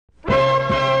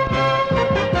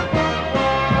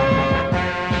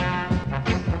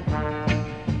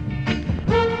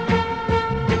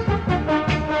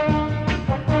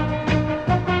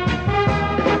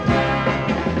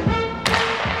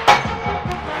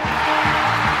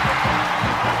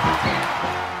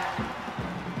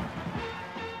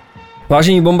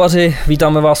Vážení bombaři,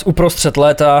 vítáme vás uprostřed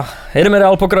léta. Jedeme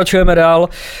dál, pokračujeme dál.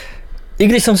 I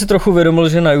když jsem si trochu uvědomil,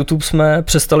 že na YouTube jsme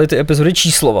přestali ty epizody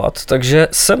číslovat, takže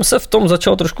jsem se v tom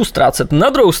začal trošku ztrácet. Na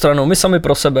druhou stranu, my sami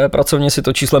pro sebe, pracovně si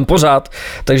to číslem pořád,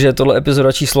 takže tohle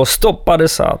epizoda číslo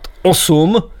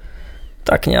 158,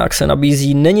 tak nějak se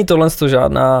nabízí. Není tohle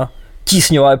žádná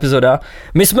tísňová epizoda.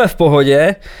 My jsme v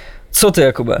pohodě. Co ty,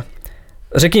 Jakube?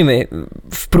 Řekni mi,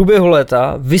 v průběhu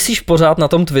léta visíš pořád na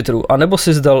tom Twitteru, anebo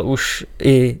jsi zdal už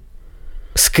i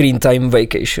screen time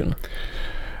vacation?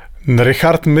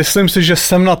 Richard, myslím si, že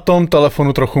jsem na tom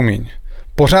telefonu trochu míň.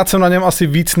 Pořád jsem na něm asi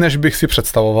víc, než bych si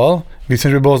představoval, víc,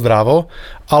 než by bylo zdrávo,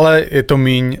 ale je to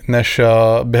míň než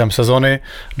během sezony.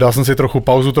 Dal jsem si trochu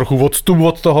pauzu, trochu odstup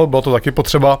od toho, bylo to taky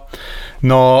potřeba.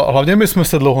 No, hlavně my jsme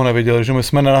se dlouho neviděli, že my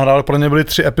jsme nenahráli, pro ně byly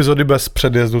 3 epizody bez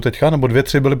předjezdu teďka, nebo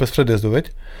 2-3 byly bez předjezdu,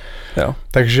 viď? Jo.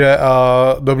 Takže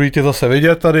dobrý tě zase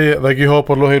vidět tady Vegiho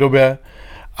po dlouhé době.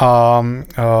 A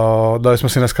dali jsme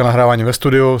si dneska nahrávání ve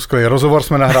studiu, skvělý rozhovor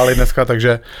jsme nahráli dneska,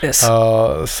 takže yes.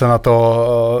 Se na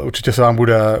to určitě se vám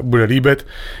bude líbit.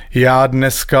 Já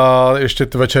dneska ještě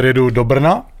večer jedu do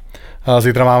Brna,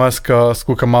 zítra máme s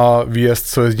klukama výjezd,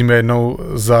 co jezdíme jednou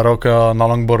za rok na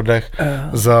longboardech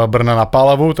z Brna na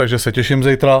Pálavu, takže se těším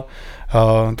zítra,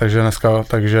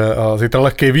 takže zítra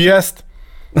lehký výjezd,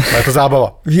 je to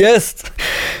zábava. Výjezd!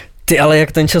 Ty, ale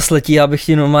jak ten čas letí, já bych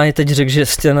ti normálně teď řekl, že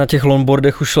jste na těch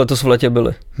longboardech už letos v letě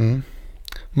byli.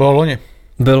 Bylo loni.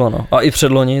 Bylo, no. A i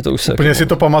předloni, to už se... Úplně si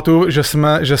to pamatuju,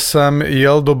 že jsem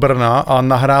jel do Brna a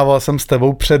nahrával jsem s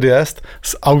tebou předjezd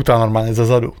z auta normálně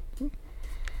zezadu.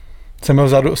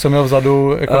 Jsem měl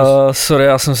vzadu jako... Sorry,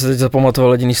 já jsem si teď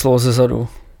zapamatoval jediný slovo zezadu.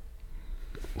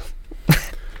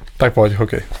 Tak pojď,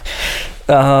 hokej.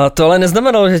 To ale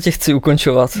neznamenalo, že tě chci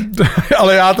ukončovat.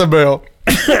 Ale já tebe, jo.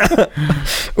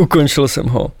 Ukončil jsem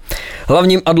ho.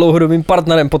 Hlavním a dlouhodobým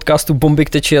partnerem podcastu Bomby k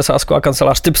teči je sázková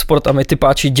kancelář Tipsport a my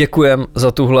typáči děkujem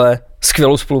za tuhle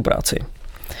skvělou spolupráci.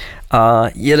 A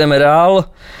jedeme dál.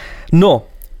 No,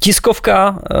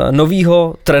 tiskovka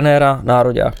novýho trenéra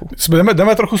nároďáků.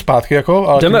 Jdeme trochu zpátky, jako.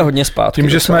 Ale jdeme hodně zpátky.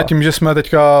 Tím, že jsme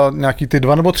teďka nějaký ty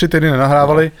 2 nebo 3 týdny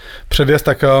nenahrávali předjezd,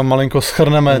 tak malinko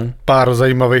shrneme pár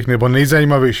zajímavých nebo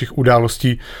nejzajímavějších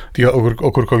událostí téhle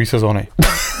okurkové sezóny.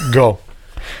 Go.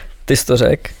 Ty jsi to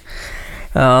řekl.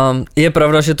 Je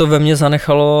pravda, že to ve mně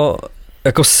zanechalo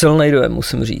jako silnej dojem,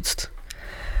 musím říct.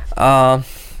 A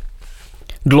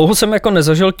dlouho jsem jako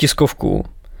nezažil tiskovku,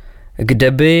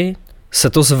 kde by se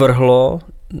to zvrhlo,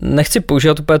 nechci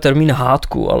používat úplně termín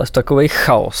hádku, ale v takovej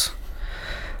chaos.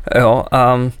 Jo,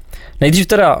 a nejdřív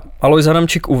teda Alojz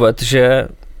Adamčík uvedl, že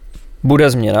bude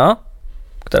změna,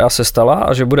 která se stala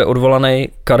a že bude odvolaný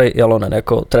Kari Jalonen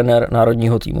jako trenér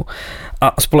národního týmu.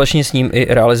 A společně s ním i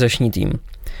realizační tým.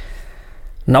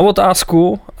 Na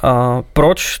otázku,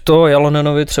 proč to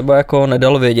Jalonenovi třeba jako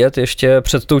nedal vědět ještě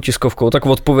před tou tiskovkou, tak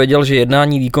odpověděl, že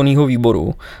jednání výkonného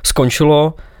výboru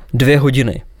skončilo 2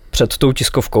 hodiny před tou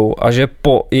tiskovkou a že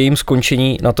po jejím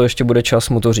skončení na to ještě bude čas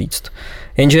mu to říct.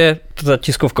 Jenže ta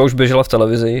tiskovka už běžela v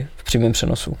televizi v přímém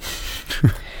přenosu.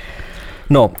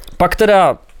 No, pak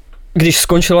teda, když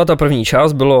skončila ta první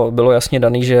část, bylo jasně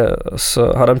daný, že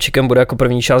s Hadamčíkem bude jako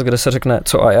první část, kde se řekne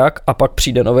co a jak, a pak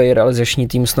přijde nový realizační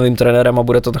tým s novým trenérem a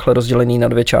bude to takhle rozdělený na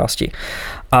 2 části.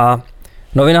 A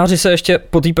novináři se ještě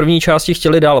po té první části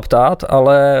chtěli dál ptát,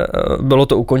 ale bylo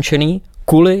to ukončený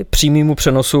kvůli přímému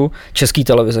přenosu České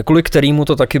televize, kvůli kterému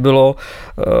to taky bylo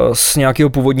z nějakého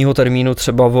původního termínu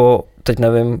třeba o, teď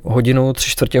nevím, hodinu,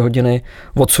 3/4 hodiny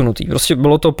odsunutý. Prostě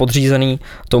bylo to podřízený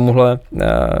tomuhle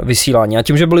vysílání. A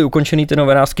tím, že byly ukončený ty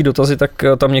novinářský dotazy, tak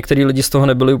tam některý lidi z toho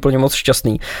nebyli úplně moc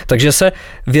šťastní. Takže se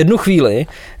v jednu chvíli,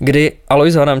 kdy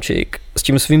Alojz Adamčík s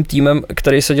tím svým týmem,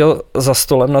 který seděl za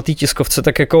stolem na té tiskovce,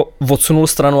 tak jako odsunul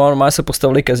stranu a normálně se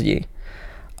postavili ke zdi.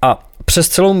 A přes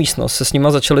celou místnost se s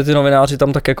nima začali ty novináři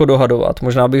tam tak jako dohadovat,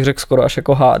 možná bych řekl skoro až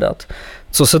jako hádat.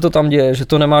 Co se to tam děje, že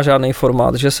to nemá žádný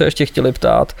formát, že se ještě chtěli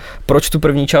ptát, proč tu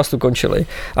první část ukončili.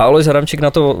 A Alojz Adamčík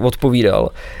na to odpovídal,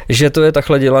 že to je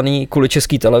takhle dělaný kvůli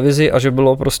České televizi a že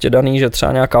bylo prostě daný, že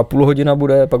třeba nějaká půl hodina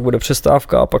bude, pak bude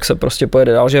přestávka a pak se prostě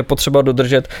pojede dál, že je potřeba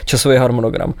dodržet časový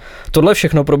harmonogram. Tohle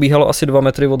všechno probíhalo asi 2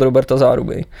 metry od Roberta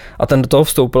Záruby a ten do toho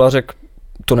vstoupil a řekl,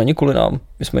 to není kvůli nám,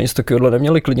 my jsme nic takového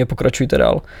neměli, klidně pokračujte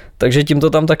dál. Takže tím to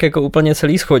tam tak jako úplně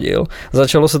celý schodil,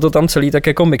 začalo se to tam celý tak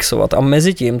jako mixovat a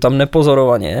mezi tím tam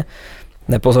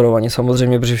nepozorovaně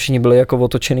samozřejmě, protože všichni byli jako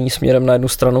otočený směrem na jednu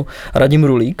stranu, Radim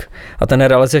Rulík a ten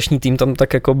realizační tým tam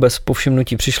tak jako bez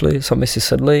povšimnutí přišli, sami si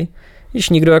sedli, Již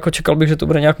nikdo jako čekal bych, že to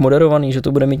bude nějak moderovaný, že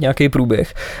to bude mít nějaký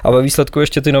průběh. A ve výsledku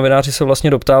ještě ty novináři se vlastně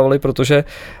doptávali, protože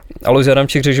Alojz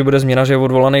Adamčík řekl, že bude změna, že je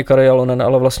odvolaný Kari Jalonen,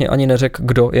 ale vlastně ani neřekl,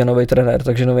 kdo je nový trenér.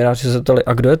 Takže novináři se zeptali,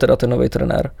 a kdo je teda ten nový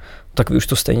trenér? Tak vy už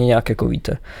to stejně nějak jako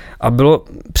víte. A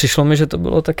přišlo mi, že to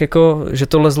bylo tak jako, že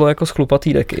to lezlo jako z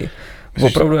chlupatý deky.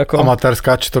 Opravdu jako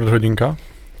amatérská čtvrthodinka?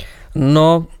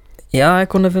 No, já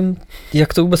jako nevím,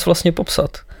 jak to vůbec vlastně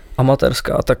popsat.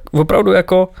 Amatérská, tak opravdu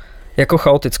jako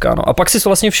chaotická. No. A pak si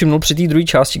vlastně všimnul při té druhé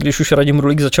části, když už Radim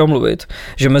Rulík začal mluvit,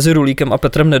 že mezi Rulíkem a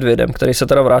Petrem Nedvědem, který se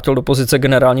teda vrátil do pozice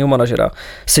generálního manažera,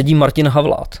 sedí Martin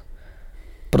Havlát.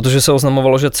 Protože se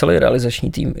oznamovalo, že celý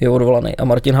realizační tým je odvolaný a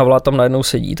Martin Havlát tam najednou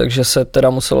sedí, takže se teda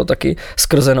muselo taky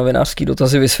skrze novinářský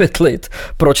dotazy vysvětlit,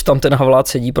 proč tam ten Havlát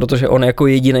sedí, protože on jako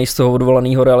jedinej z toho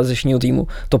odvolaného realizačního týmu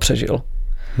to přežil.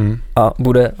 A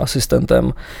bude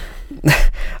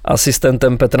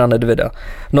asistentem Petra Nedvěda.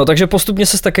 No takže postupně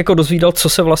ses tak jako dozvídal, co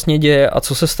se vlastně děje a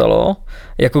co se stalo,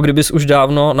 jako kdybys už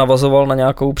dávno navazoval na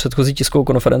nějakou předchozí tiskovou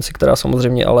konferenci, která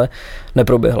samozřejmě ale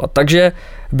neproběhla. Takže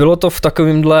bylo to v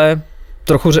takovýmhle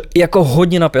trochu jako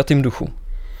hodně napjatým duchu.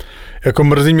 Jako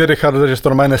mrzí mě, Richarde, že jsi to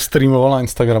normálně nestreamoval na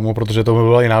Instagramu, protože to by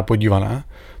byla jiná podívaná.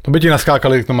 To by ti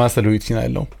naskákali k tomu sledující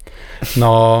najednou.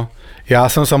 No, já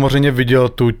jsem samozřejmě viděl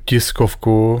tu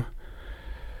tiskovku.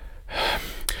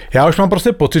 Já už mám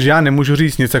prostě pocit, že já nemůžu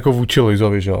říct nic jako vůči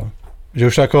Lojzovi, že jo. Že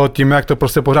už jako tím, jak to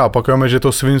prostě pořád opakujeme, že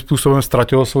to svým způsobem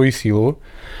ztratilo svoji sílu.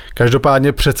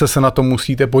 Každopádně přece se na to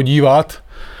musíte podívat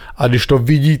a když to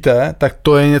vidíte, tak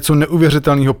to je něco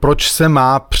neuvěřitelného. Proč se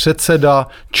má předseda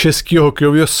Českého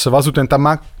hokejového svazu, ten tam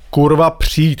má kurva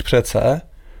přijít přece,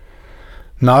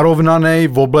 narovnanej,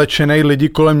 oblečenej, lidi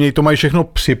kolem něj to mají všechno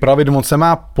připravit, on se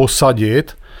má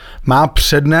posadit, má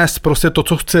přednést prostě to,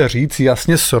 co chce říct,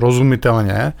 jasně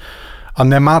srozumitelně a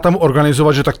nemá tam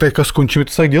organizovat, že tak teďka skončíme,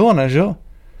 to se tak dělo, ne, že jo?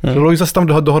 Že Lojza se tam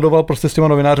dohodoval prostě s těma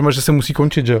novinářima, že se musí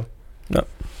končit, že jo? No.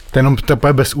 To je jenom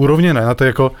bez úrovně, ne? Na to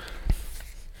jako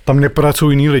tam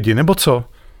nepracují jiný lidi, nebo co?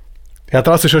 Já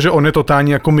teda slyšel, že on je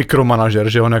totální jako mikromanažer,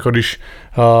 že on jako když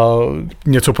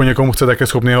něco po někomu chce, tak je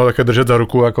schopný ho také držet za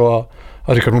ruku jako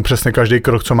a říkat mu přesně každý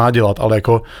krok, co má dělat, ale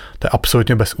jako to je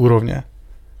absolutně bez úrovně.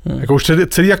 Jako už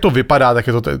celý jak to vypadá, tak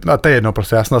je to je jedno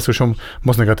prostě, já jsem slyšel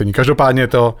moc negativní. Každopádně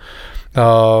to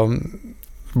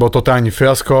bylo totální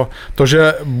fiasko. To,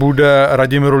 že bude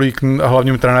Radim Rulík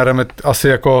hlavním trenérem, je asi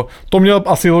jako, to měl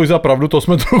asi Lojza pravdu, to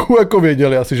jsme trochu jako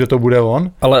věděli asi, že to bude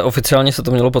on. Ale oficiálně se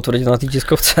to mělo potvrdit na té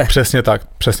tiskovce.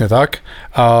 Přesně tak.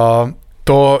 A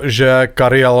to, že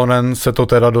Kari Jalonen se to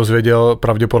teda dozvěděl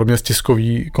pravděpodobně z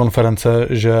tiskové konference,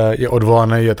 že je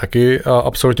odvolaný, je taky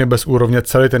absolutně bez úrovně,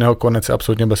 celý ten jeho konec je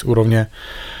absolutně bez úrovně.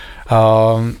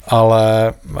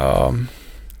 Ale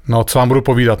no, co vám budu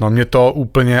povídat, no, mě to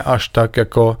úplně až tak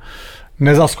jako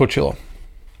nezaskočilo.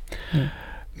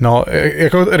 No,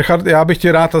 jako Richard, já bych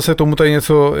ti rád se tomu tady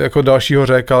něco jako dalšího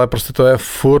řekl, ale prostě to je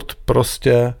furt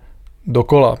prostě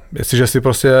dokola. Jestliže si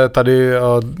prostě tady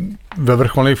ve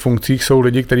vrcholných funkcích jsou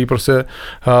lidi, kteří prostě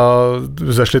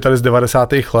zešli tady z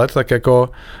 90. let, tak jako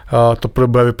to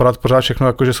bude vypadat pořád všechno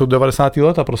jako, že jsou 90.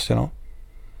 leta prostě, no.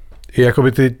 I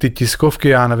jakoby ty tiskovky,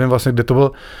 já nevím vlastně, kde to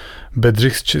byl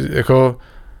Bedřich, jako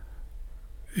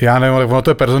já nevím, ale ono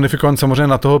to je personifikované samozřejmě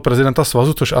na toho prezidenta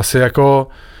svazu, což asi jako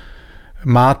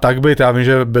má tak být. Já vím,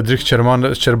 že Bedřich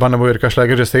Čerban nebo Jirka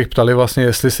Šléger, že se jich ptali vlastně,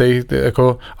 jestli se jich,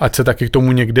 jako, ať se taky k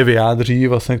tomu někde vyjádří,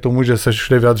 vlastně k tomu, že se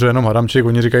všude vyjadřuje jenom Adamčík,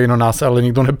 oni říkají, no nás ale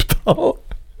nikdo neptal.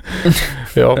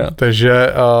 Jo, takže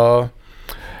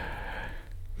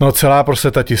no celá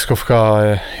prostě ta tiskovka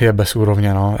je bez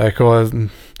úrovně, no. Jako,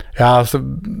 já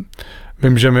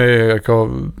vím, že mi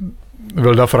jako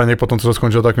Vilda Franěk potom, co to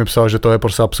skončilo, tak mi psal, že to je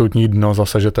prostě absolutní dno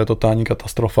zase, že to je totální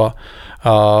katastrofa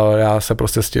a já se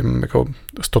prostě s tím jako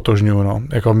stotožňuju, no.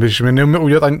 Jako, když my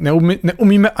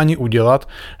neumíme ani udělat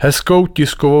hezkou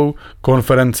tiskovou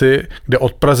konferenci, kde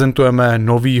odprezentujeme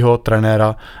novýho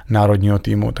trenéra národního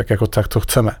týmu, tak jako tak, co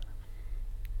chceme.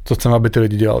 Co chceme, aby ty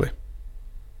lidi dělali.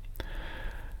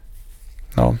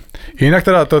 No. Jinak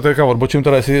teda, to teďka odbočím,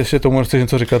 teda jestli ještě tomu chceš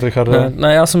něco říkat, Richarde?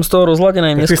 Ne, já jsem z toho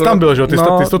rozladěný. Ty jsi tam byl, že jo? Ty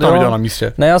jsi to tam viděl na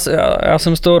místě. Ne, já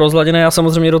jsem z toho rozladěný, já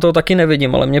samozřejmě do toho taky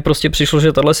nevidím, ale mně prostě přišlo,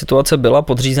 že tahle situace byla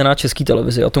podřízená České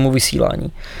televizi a tomu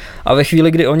vysílání. A ve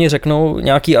chvíli, kdy oni řeknou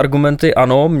nějaký argumenty,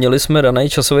 ano, měli jsme daný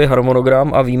časový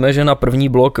harmonogram a víme, že na první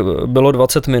blok bylo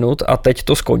 20 minut a teď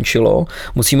to skončilo,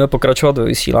 musíme pokračovat ve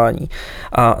vysílání.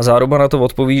 A zároveň na to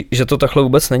odpoví, že to takhle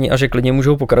vůbec není a že klidně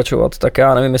můžou pokračovat, tak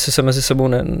já nevím, jestli se mezi sebou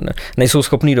sebou nejsou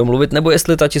schopní domluvit, nebo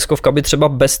jestli ta tiskovka by třeba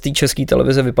bez té české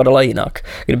televize vypadala jinak,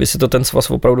 kdyby si to ten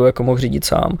svaz opravdu jako mohl řídit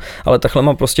sám. Ale takhle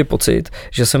mám prostě pocit,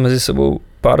 že se mezi sebou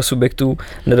pár subjektů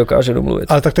nedokáže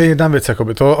domluvit. Ale tak to je jedna věc,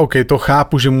 jakoby. To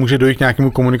chápu, že může dojít k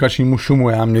nějakému komunikačnímu šumu.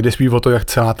 Mě jde spíš o to, jak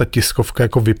celá ta tiskovka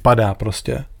jako vypadá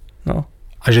prostě. No.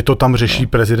 A že to tam řeší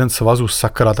prezident svazu,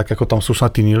 sakra, tak jako tam jsou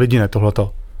snad jiný lidi, ne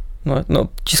tohleto. No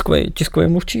tiskový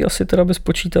mluvčí asi teda bys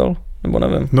počítal, nebo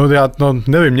nevím.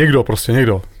 Nevím, někdo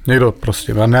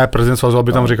prostě. A ne prezident svazu,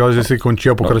 aby tam říkal, že si končí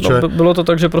a pokračuje. Bylo to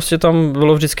tak, že prostě tam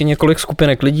bylo vždycky několik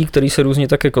skupinek lidí, kteří se různě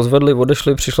tak jako zvedli,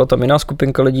 odešli, přišla tam jiná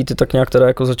skupinka lidí, ty tak nějak teda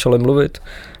jako začaly mluvit.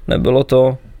 Nebylo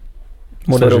to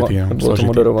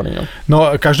moderovaný.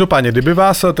 No každopádně, kdyby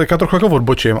vás teďka trochu jako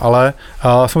odbočím, ale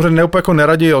samozřejmě neúplně jako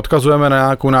neradi odkazujeme na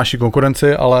nějakou naší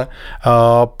konkurenci, ale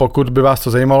pokud by vás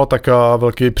to zajímalo, tak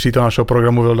velký přítel našeho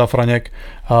programu Vilda Franěk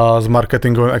s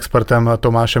marketingovým expertem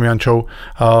Tomášem Jančou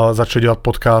začal dělat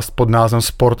podcast pod názvem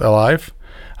Sport Alive.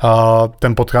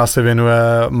 Ten podcast se věnuje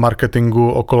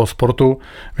marketingu okolo sportu.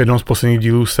 V jednom z posledních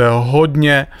dílů se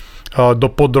hodně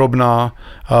dopodrobna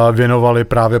věnovali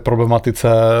právě problematice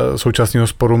současného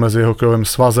sporu mezi hokejovým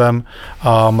svazem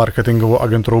a marketingovou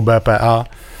agenturou BPA.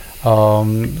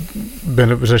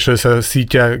 Řešily se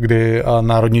sítě, kdy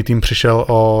národní tým přišel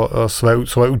o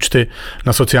své účty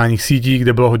na sociálních sítích,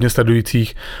 kde bylo hodně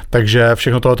sledujících, takže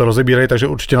všechno tohleto rozebírají, takže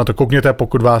určitě na to koukněte,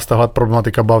 pokud vás tahle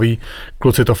problematika baví.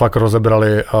 Kluci to fakt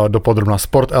rozebrali dopodrobna.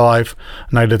 Sport Alive,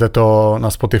 najdete to na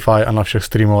Spotify a na všech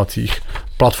streamovacích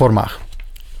platformách.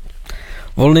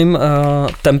 Volným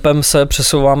tempem se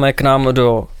přesouváme k nám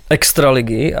do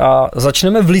extraligy a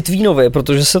začneme v Litvínově,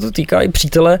 protože se to týká i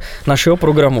přítele našeho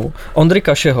programu, Ondry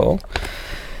Kašeho.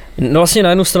 No vlastně na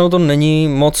jednu stranu to není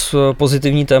moc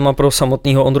pozitivní téma pro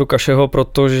samotného Ondru Kašeho,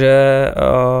 protože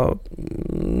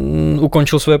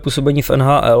ukončil své působení v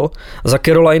NHL za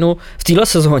Carolinu v téhle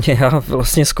sezóně. Já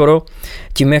vlastně skoro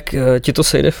tím, jak ti to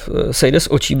sejde z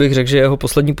očí, bych řekl, že jeho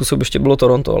poslední působiště bylo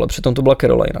Toronto, ale přitom to byla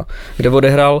Carolina, kde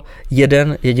odehrál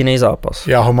jeden jediný zápas.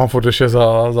 Já ho mám furt ještě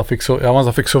já mám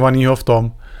zafixovanýho v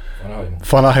tom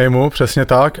Fanaheimu, přesně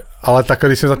tak, ale tak,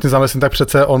 když se za tím zamyslím, tak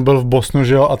přece on byl v Bostonu,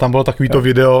 že jo, a tam bylo takovýto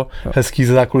video hezký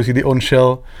ze zákulisí, kdy on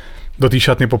šel do té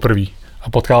šatny poprvé a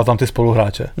potkal tam ty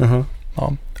spoluhráče. No.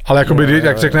 Ale jakoby,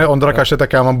 jak řekne Ondra Kaše,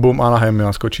 tak já mám boom Anaheim mi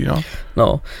naskočí,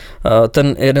 no.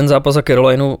 Ten jeden zápas za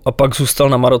Carolinu a pak zůstal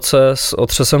na Maroce s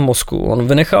otřesem mozku. On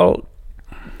vynechal,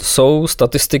 jsou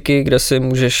statistiky, kde si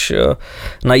můžeš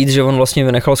najít, že on vlastně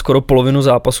vynechal skoro polovinu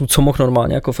zápasů, co mohl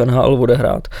normálně jako v NHL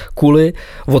odehrát, kvůli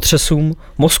otřesům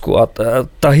mozku. A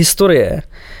ta historie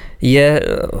je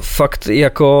fakt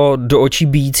jako do očí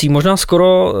bijící. Možná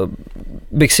skoro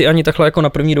bych si ani takhle jako na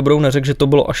první dobrou neřekl, že to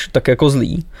bylo až tak jako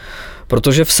zlý.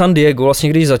 Protože v San Diego, vlastně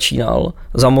když začínal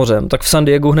za mořem, tak v San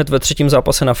Diego hned ve třetím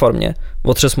zápase na farmě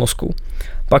otřes mozku.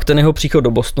 Pak ten jeho příchod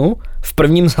do Bostonu v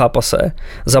prvním zápase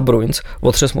za Bruins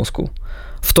otřes mozku.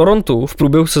 V Torontu v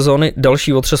průběhu sezóny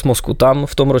další otřes mozku. Tam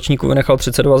v tom ročníku vynechal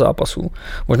 32 zápasů.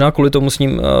 Možná kvůli tomu s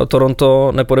ním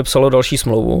Toronto nepodepsalo další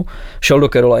smlouvu. Šel do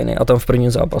Caroliny a tam v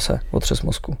prvním zápase otřes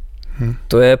mozku.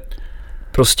 To je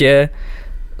prostě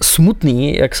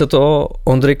smutný, jak se to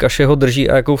Ondry Kašeho drží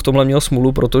a jakou v tomhle měl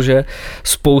smůlu, protože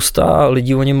spousta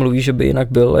lidí o něm mluví, že by jinak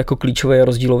byl jako klíčový a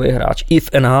rozdílový hráč i v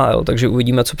NHL, takže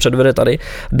uvidíme, co předvede tady.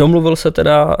 Domluvil se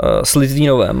teda s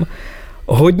Litvínovem.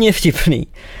 Hodně vtipný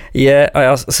je, a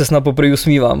já se snad poprvé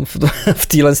usmívám v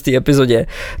téhle epizodě,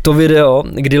 to video,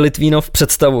 kdy Litvínov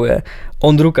představuje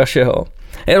Ondru Kašeho.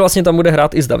 Vlastně tam bude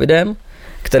hrát i s Davidem,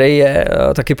 který je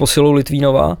taky posilou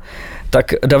Litvínova.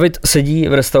 Tak David sedí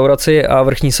v restauraci a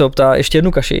vrchní se optá ještě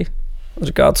jednu kaši.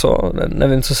 Říká, co,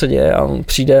 nevím, co se děje, a on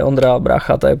přijde, Ondra,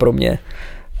 brácha, to je pro mě.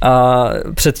 A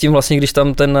předtím vlastně, když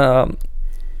tam ten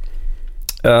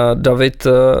David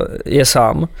je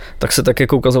sám, tak se také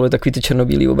ukazovaly takový ty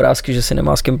černobílý obrázky, že si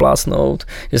nemá s kým plásnout,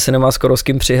 že si nemá skoro s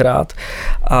kým přihrát.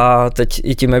 A teď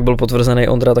i tím, jak byl potvrzený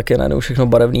Ondra, tak je najednou všechno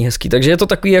barevný, hezký. Takže je to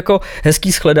takový jako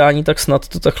hezký shledání, tak snad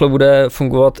to takhle bude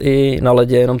fungovat i na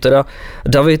ledě, jenom teda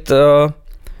David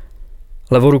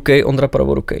levorukej, Ondra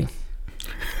pravorukej.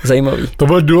 Zajímavý. To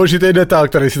byl důležitý detail,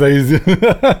 který si tady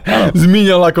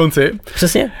zmínil na konci.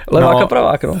 Přesně, levák a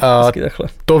pravák, no. Takhle.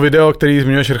 To video, který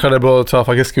zmiňuješ, Richarde, bylo docela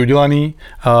fakt hezky udělaný.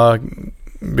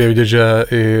 Je vidět, že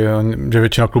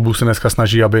většina klubů se dneska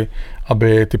snaží,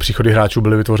 aby ty příchody hráčů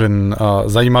byly vytvořeny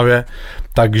zajímavě.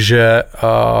 Takže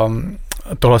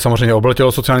tohle samozřejmě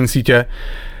obletilo sociální sítě.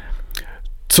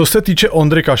 Co se týče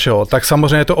Ondry Kašeho, tak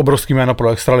samozřejmě je to obrovský jméno pro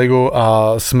extraligu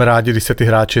a jsme rádi, když se ty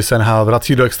hráči z NHL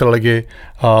vrací do extraligy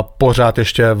pořád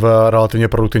ještě v relativně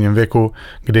produktivním věku,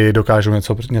 kdy dokážou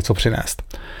něco přinést.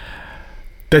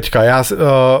 Teďka,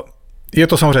 je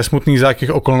to samozřejmě smutný, za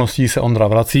jakých okolností se Ondra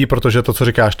vrací, protože to, co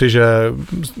říkáš ty, že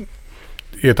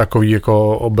je takový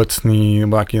jako obecný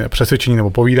nebo nějaký přesvědčení, nebo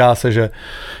povídá se, že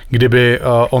kdyby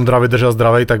Ondra vydržel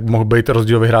zdravej, tak mohl být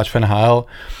rozdílový hráč v NHL.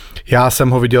 Já jsem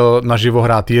ho viděl naživo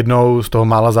hrát jednou z toho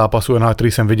mála zápasů,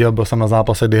 který jsem viděl, byl jsem na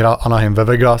zápase, kdy hrál Anaheim ve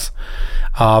Vegas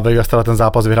a Vegas teda ten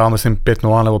zápas vyhrál, myslím,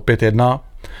 5-0 nebo 5-1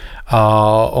 a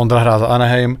Ondra hrál za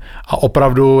Anaheim a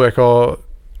opravdu jako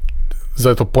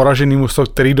za to poražený mužstvo,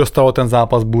 který dostalo ten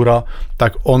zápas Bůra,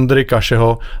 tak Ondry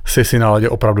Kašeho si na ledě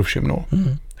opravdu všimnul.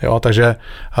 Jo, takže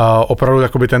opravdu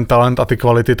jakoby ten talent a ty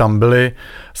kvality tam byly.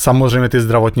 Samozřejmě ty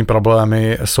zdravotní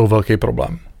problémy jsou velký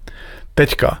problém.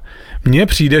 Teďka, mně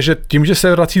přijde, že tím, že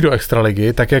se vrací do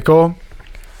extraligy, tak jako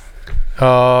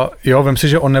jo, vem si,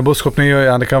 že on nebyl schopný,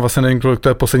 já nekám vlastně nevím, kolik to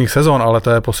je posledních sezon, ale to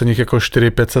je posledních jako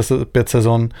 4-5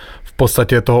 sezon v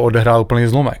podstatě toho odehrál úplný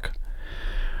zlomek.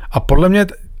 A podle mě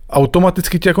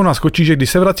automaticky ti jako naskočí, že když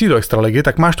se vrací do extraligy,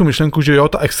 tak máš tu myšlenku, že jo,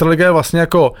 ta extraliga je vlastně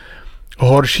jako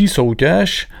horší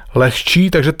soutěž, lehčí,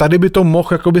 takže tady by to mohl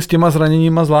jakoby s těma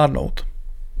zraněníma zvládnout.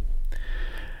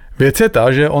 Věc je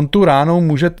ta, že on tu ránu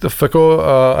může jako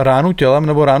ránu tělem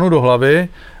nebo ránu do hlavy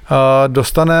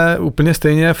dostane úplně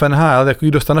stejně v NHL, jako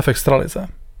ji dostane v extralize.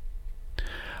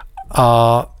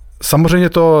 A samozřejmě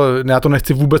já to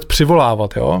nechci vůbec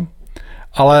přivolávat, jo,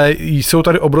 ale jsou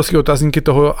tady obrovské otazníky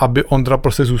toho, aby Ondra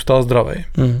prostě zůstal zdravý.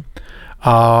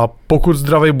 A pokud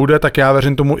zdravý bude, tak já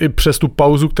věřím tomu i přes tu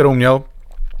pauzu, kterou měl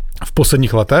v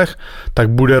posledních letech, tak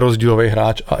bude rozdílový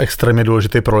hráč a extrémně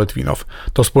důležitý pro Litvínov.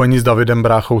 To spojení s Davidem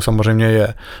Bráchou samozřejmě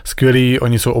je skvělý,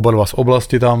 oni jsou oba dva z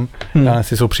oblasti tam, já nevím,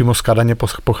 jsou přímo z Kadaně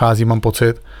pochází, mám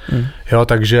pocit. Jo,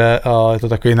 takže je to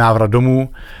takový návrat domů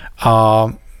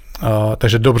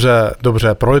takže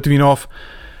dobře pro Litvínov,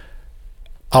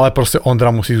 ale prostě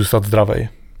Ondra musí zůstat zdravý.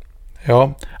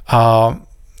 Jo? A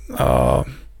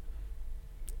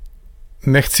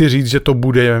nechci říct, že to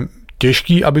bude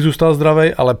těžký, aby zůstal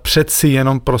zdravý, ale přeci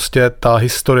jenom prostě ta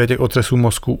historie těch otřesů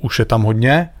mozku už je tam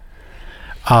hodně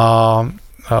a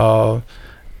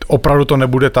opravdu to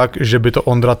nebude tak, že by to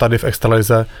Ondra tady v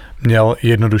extralize měl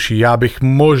jednodušší. Já bych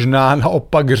možná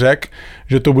naopak řekl,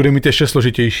 že to bude mít ještě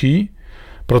složitější,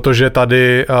 protože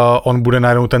tady on bude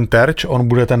najednou ten terč, on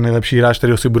bude ten nejlepší hráč,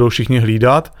 kterýho si budou všichni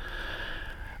hlídat.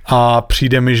 A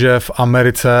přijde mi, že v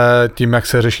Americe tím, jak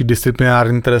se řeší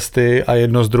disciplinární tresty a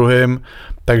jedno s druhým,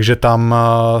 takže tam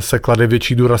se klade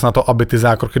větší důraz na to, aby ty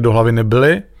zákroky do hlavy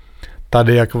nebyly.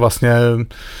 Tady jak vlastně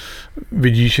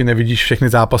vidíš i nevidíš všechny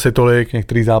zápasy tolik,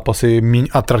 některé zápasy míň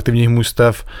atraktivních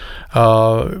mužstev,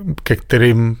 ke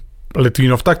kterým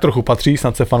Litvínov tak trochu patří,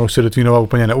 snad se fanoušci Litvínova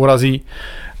úplně neurazí,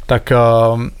 tak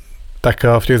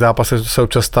v těch zápasech se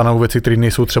občas stanou věci, které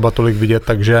nejsou třeba tolik vidět,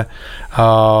 takže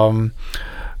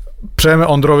přejeme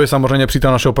Ondrovi samozřejmě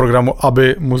přítel našeho programu,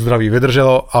 aby mu zdraví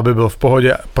vydrželo, aby byl v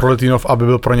pohodě pro Litvínov, aby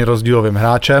byl pro ně rozdílovým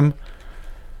hráčem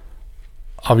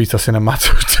a víc asi nemá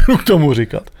co k tomu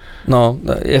říkat. No,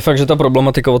 je fakt, že ta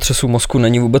problematika otřesů mozku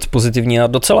není vůbec pozitivní a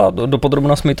docela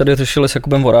dopodrobna jsme ji tady řešili s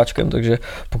Jakubem Voráčkem, takže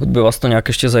pokud by vás to nějak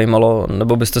ještě zajímalo,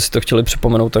 nebo byste si to chtěli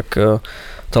připomenout, tak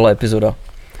tahle epizoda.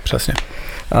 Přesně.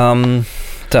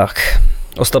 Tak,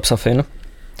 Ostap Safin.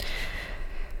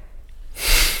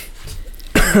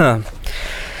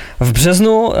 V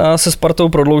březnu se Spartou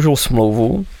prodloužil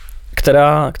smlouvu,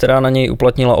 která na něj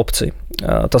uplatnila opci.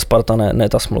 Ta Sparta, ne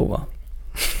ta smlouva.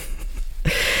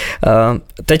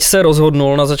 Teď se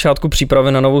rozhodnul na začátku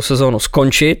přípravy na novou sezónu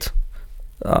skončit.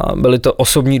 Byly to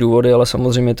osobní důvody, ale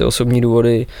samozřejmě ty osobní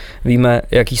důvody víme,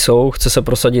 jaký jsou. Chce se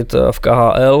prosadit v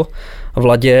KHL.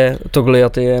 Vladě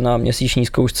Togliaty je na měsíční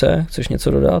zkoušce. Chceš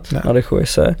něco dodat? Ne. Nadechuješ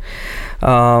se.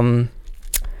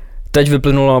 Teď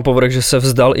vyplynulo na povrch, že se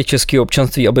vzdal i české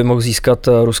občanství, aby mohl získat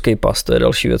ruský pas. To je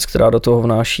další věc, která do toho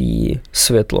vnáší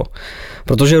světlo.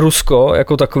 Protože Rusko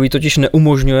jako takový totiž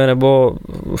neumožňuje nebo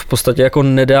v podstatě jako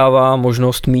nedává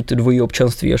možnost mít dvojí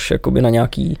občanství až jakoby na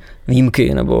nějaký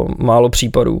výjimky nebo málo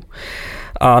případů.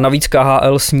 A navíc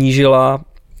KHL snížila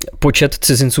počet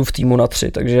cizinců v týmu na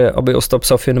 3, takže aby Ostap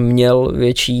Safin měl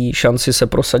větší šanci se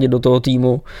prosadit do toho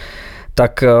týmu,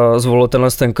 tak zvolil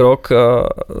ten krok.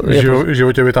 V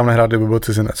životě by tam nehrál, kdyby byl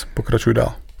cizinec. Pokračuj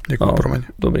dál. Děkuji, promiň.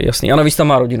 Dobrý, jasný. A navíc tam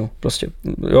má rodinu. Prostě.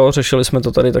 Jo, řešili jsme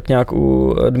to tady tak nějak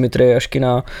u Dmitrije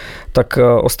Jaškina. Tak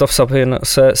Ostap Safin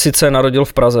se sice narodil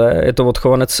v Praze, je to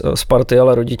odchovanec Sparty,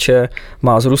 ale rodiče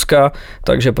má z Ruska,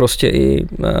 takže prostě i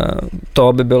to,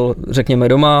 aby byl, řekněme,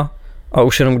 doma, a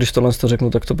už jenom když tohle řeknu,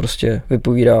 tak to prostě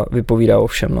vypovídá o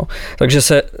všem. No. Takže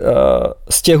se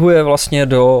stěhuje vlastně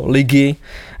do ligy,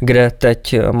 kde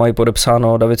teď mají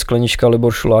podepsáno David Sklenička,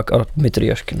 Libor Šulák a Dmitrij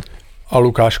Jaškin. A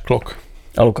Lukáš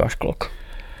Klok.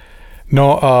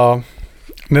 No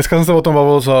Dneska jsem se o tom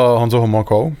bavil s Honzou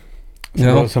Homolkou.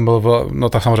 No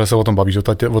tak samozřejmě se o tom bavíš,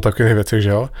 o takových věcech, že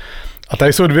jo. A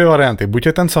tady jsou dvě varianty. Buď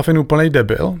je ten Safin úplnej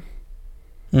debil,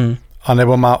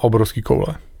 anebo má obrovský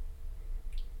koule.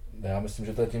 Já myslím,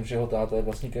 že to je tím, že jeho táta je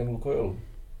vlastníkem Lukoilu.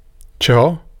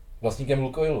 Čeho? Vlastníkem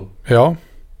Lukoilu. Jo?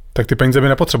 Tak ty peníze by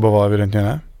nepotřeboval, evidentně,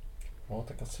 ne? No,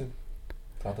 tak asi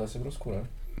táta asi v Rusku, ne?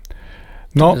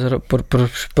 No,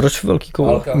 proč velký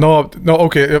koule? No,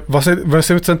 ok,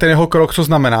 vlastně ten jeho krok, co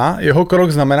znamená? Jeho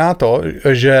krok znamená to,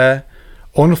 že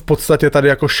on v podstatě tady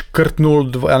jako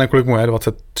škrtnul, já nevím, kolik mu je,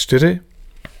 24?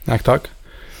 Jak tak?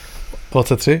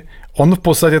 23? On v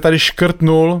podstatě tady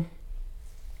škrtnul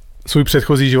svůj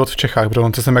předchozí život v Čechách, protože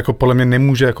on se sem jako podle mě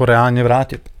nemůže jako reálně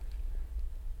vrátit.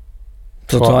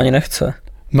 To ani nechce.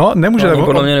 No, nemůže. On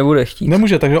podle mě nebude chtít.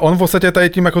 Nemůže, takže on v podstatě tady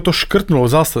tím jako to škrtnul,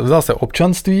 vzal se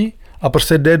občanství a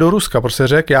prostě jde do Ruska, prostě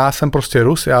řekl, já jsem prostě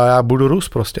Rus, já budu Rus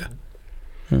prostě.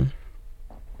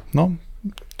 No,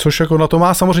 což jako na to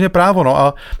má samozřejmě právo, no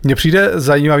a mně přijde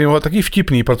zajímavý, no, taky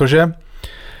vtipný, protože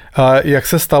jak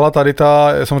se stala tady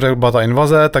samozřejmě byla ta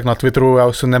invaze, tak na Twitteru, já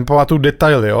už si nepamatuju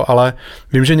detaily, jo, ale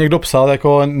vím, že někdo psal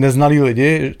jako neznalí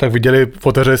lidi, tak viděli,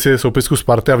 otevřeli si soupisku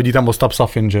Sparty a vidí tam Ostap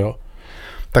Safin, že jo.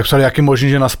 Tak psali, jak je možný,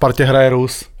 že na Spartě hraje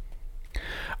Rus.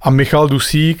 A Michal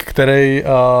Dusík, který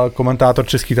komentátor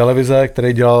České televize,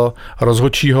 který dělal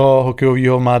rozhodčího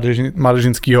hokejového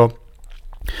mládežnického,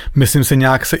 myslím si,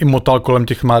 nějak se i motal kolem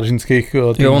těch mládežnických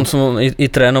týmů. Jo, on i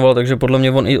trénoval, takže podle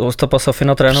mě on i Ostapa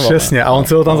Safina trénoval. Přesně, a on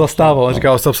se ho tam zastával. On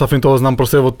říká, Ostap Safin toho znám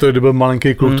prostě od toho, kdy byl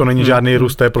malinký kluk, to není žádný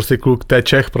Rus, to je prostě kluk, to je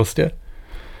Čech prostě.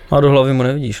 A do hlavy mu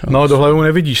nevidíš. No, do hlavy mu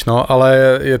nevidíš, no,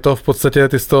 ale je to v podstatě,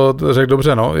 ty jsi to řekl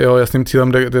dobře, no, jeho jasným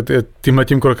cílem,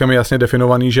 tímhletím krokem je jasně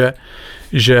definovaný,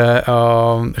 že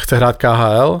chce hrát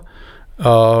KHL.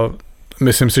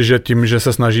 Myslím si, že tím, že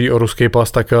se snaží o ruský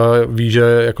pas, tak ví, že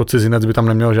jako cizinec by tam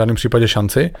neměl v žádném případě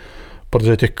šanci,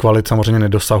 protože těch kvalit samozřejmě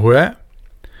nedosahuje.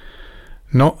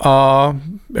 No a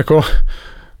jako,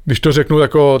 když to řeknu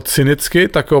jako cynicky,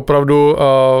 tak opravdu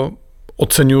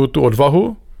oceňuju tu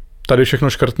odvahu, tady všechno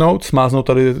škrtnout, smáznout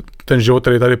tady ten život,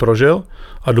 který tady prožil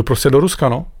a jdu prostě do Ruska,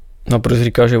 no. No, proč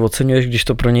říkáš, že oceňuješ, když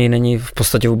to pro něj není v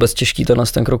podstatě vůbec těžký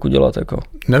ten krok udělat, jako?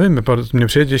 Nevím, mně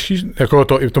přijde těžký, jako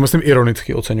to myslím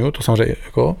ironicky oceňuju, to samozřejmě,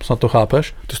 jako, snad to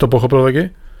chápeš. Ty jsi to pochopil, Vegy?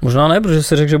 Možná ne, protože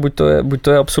si řekl, že buď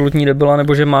to je absolutní debila,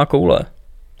 nebo že má koule.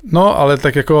 No, ale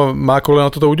tak jako má koule na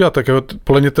to udělat, tak jako,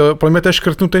 podle mě to je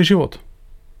škrtnutý život.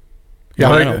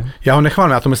 Já ho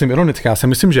nechválím, já to myslím ironicky, já si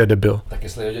myslím, že je debil. Tak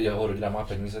jestli jeho rodina má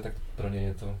peníze, tak pro něj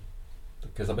je to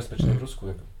také zabezpečené v Rusku,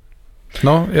 jako.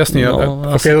 No, jasný,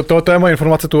 okay, to je moje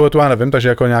informace, tu já nevím, takže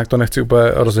jako nějak to nechci úplně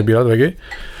rozebírat, Vegy,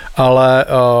 ale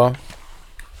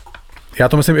já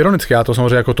to myslím ironicky, já to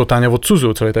samozřejmě jako totálně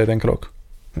odsuzuju, celý tady ten krok.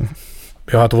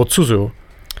 Já to odsuzuju,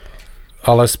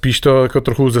 ale spíš to jako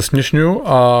trochu zesměšňuju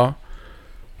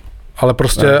ale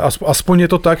prostě aspoň je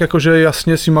to tak, jako že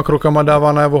jasně s těma krokama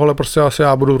dává najevo, ale prostě asi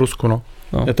já budu v Rusku, no.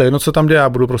 Je to jedno, co tam děje, já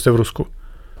budu prostě v Rusku.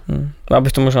 Já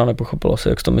bych to možná nepochopil asi,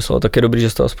 jak jsi to myslel, tak je dobrý, že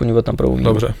jsi to aspoň uvedl na pravou míru.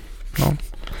 Dobře, no.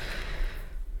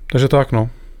 Takže tak, no.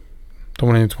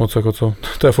 Tomu není nic moc, jako co,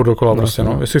 to je furt dokola prostě,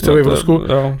 no. Jestli chce být v Rusku,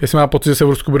 jestli má pocit, že se v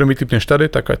Rusku bude mít líp než tady,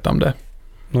 tak ať tam jde.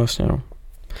 No jasně, no.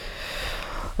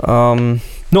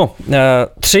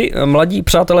 3 mladí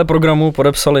přátelé programu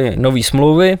podepsali nový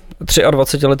smlouvy.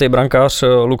 23letý brankář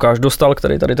Lukáš Dostal,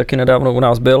 který tady taky nedávno u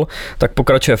nás byl, tak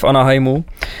pokračuje v Anaheimu.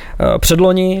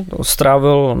 Předloni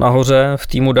strávil nahoře v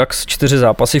týmu Dax 4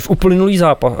 zápasy. V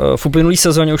uplynulý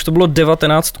sezóně už to bylo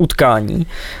 19 utkání.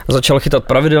 Začal chytat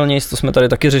pravidelně, to jsme tady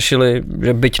taky řešili,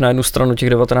 že byť na jednu stranu těch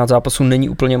 19 zápasů není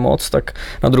úplně moc, tak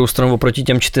na druhou stranu oproti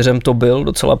těm 4 to byl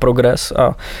docela progres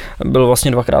a byl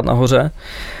vlastně 2krát nahoře.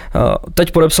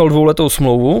 Teď podepsal 2letou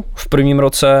smlouvu, v prvním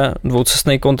roce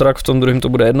 2cestný kontrakt, v tom druhém to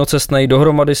bude 1cestný,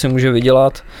 dohromady si může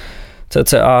vydělat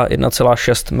cca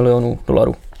 1,6 milionů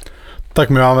dolarů. Tak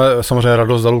my máme samozřejmě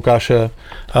radost za Lukáše,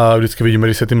 vždycky vidíme,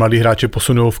 když se ty mladí hráči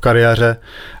posunou v kariéře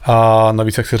a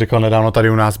navíc, jak si říkal, nedávno tady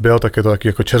u nás byl, tak je to taky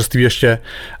jako čerstvý ještě.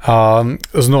 A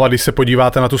znova, když se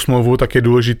podíváte na tu smlouvu, tak je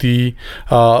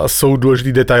jsou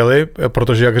důležitý detaily,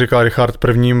 protože, jak říkal Richard, v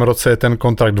prvním roce je ten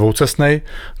kontrakt 2cestný,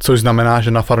 což znamená,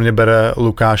 že na farmě bere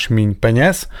Lukáš míň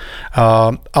peněz,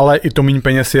 ale i to míň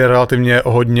peněz je relativně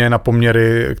hodně na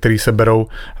poměry, které se berou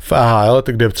v AHL,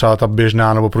 kde třeba ta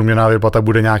běžná nebo průměrná výplata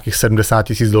bude nějakých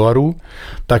 $70,000,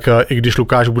 tak i když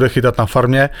Lukáš bude chytat na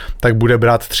farmě, tak bude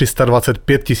brát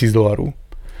 $325,000,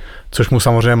 což mu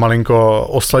samozřejmě malinko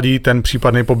osladí ten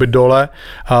případný pobyt dole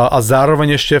a zároveň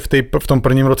ještě v tom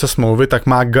prvním roce smlouvy tak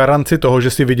má garanci toho, že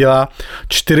si vydělá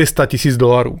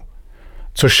 $400,000.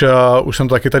 což už jsem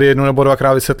to taky tady 1 nebo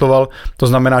 2krát vysvětloval. To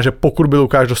znamená, že pokud by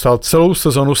Lukáš dostal celou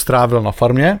sezonu strávil na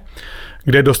farmě,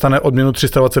 kde dostane odměnu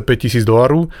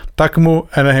 $325,000, tak mu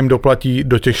Anaheim doplatí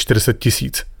do těch 40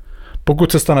 000.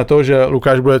 Pokud se stane to, že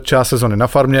Lukáš bude část sezony na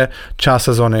farmě, část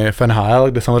sezony v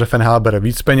NHL, kde samozřejmě v NHL bere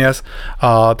víc peněz,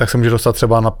 tak se může dostat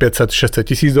třeba na 500-600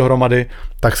 tisíc dohromady,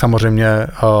 tak samozřejmě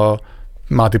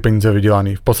má ty peníze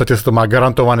vydělaný. V podstatě se to má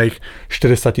garantovaných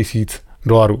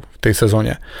 $400,000 v té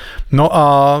sezóně. No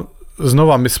a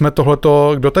znova, my jsme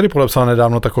tohleto, kdo tady podepsal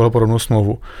nedávno takovou podobnou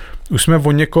smlouvu? Už jsme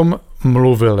o někom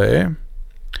mluvili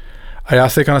a já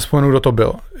si teďka nespomenu, kdo to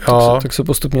byl. Tak si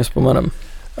postupně vzpomenem.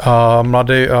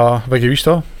 Mladý, Vegi, víš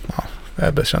to? No,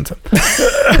 je bez šance.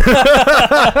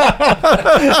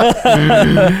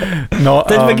 No,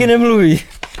 teď Vegi nemluví.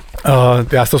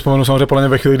 Já si to vzpomenu samozřejmě podle mě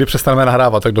ve chvíli, kdy přestaneme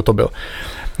nahrávat, tak kdo to byl.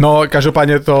 No,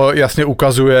 každopádně to jasně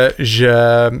ukazuje,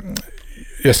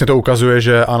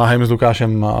 že Anaheim s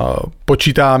Lukášem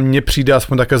počítá. Mně přijde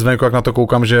aspoň také zvenku, jak na to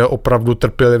koukám, že opravdu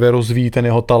trpělivě rozvíjí ten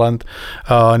jeho talent,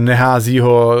 nehází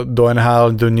ho do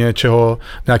NHL, do něčeho,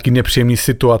 nějaký nepříjemný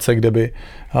situace,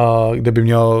 kde by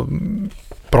měl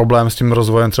problém s tím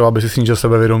rozvojem, třeba aby si snížil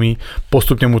sebevědomí,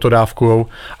 postupně mu to dávkujou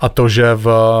a to, že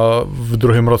v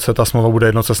druhém roce ta smlouva bude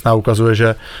jednocestná, ukazuje,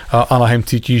 že Anaheim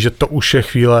cítí, že to už je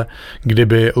chvíle,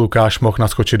 kdyby Lukáš mohl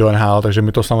naskočit do NHL, takže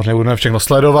my to samozřejmě budeme všechno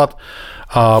sledovat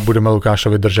a budeme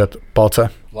Lukášovi držet palce.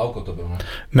 Lauko to byl, ne?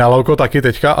 Na Lauko taky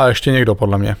teďka a ještě někdo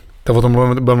podle mě. To o tom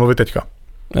budeme mluvit teďka.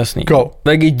 Jasný.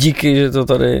 Vegi, díky, že to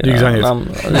tady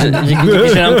díky,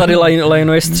 že nám tady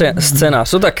lajnuje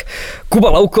scénář. Tak Kuba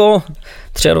Lauko,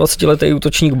 23letý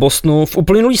útočník Bostonu, v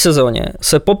uplynulý sezóně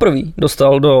se poprvé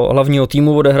dostal do hlavního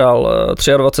týmu, odehrál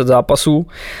 23 zápasů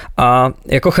a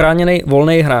jako chráněný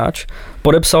volný hráč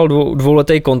podepsal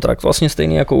dvouletý kontrakt, vlastně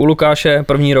stejný jako u Lukáše,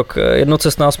 první rok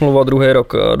jednocestná smlouva, druhý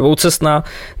rok dvoucestná,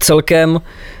 celkem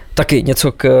taky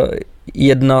něco k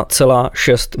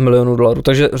 $1,6 milionu.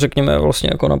 Takže řekněme vlastně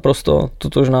jako naprosto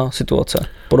totožná situace.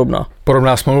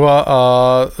 Podobná smlouva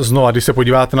a znova, když se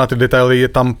podíváte na ty detaily, je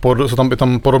tam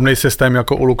podobný systém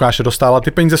jako u Lukáše dostává.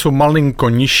 Ty peníze jsou malinko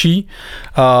nižší,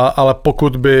 ale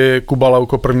pokud by Kuba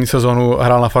Lauko první sezonu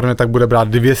hrál na farmě, tak bude brát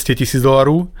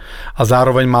 $200,000 a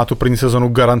zároveň má tu první sezonu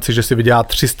garanci, že si vydělá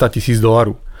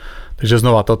 $300,000. Takže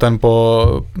znova, ten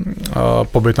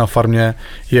pobyt na farmě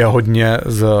je hodně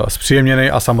zpříjemněný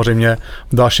a samozřejmě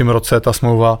v dalším roce ta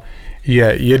smlouva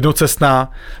je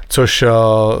jednocestná, což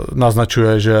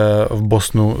naznačuje, že v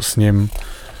Bostonu s ním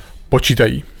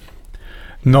počítají.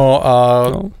 No a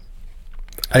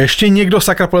ještě někdo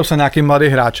sakra podepsal nějaký mladý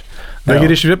hráč. Tak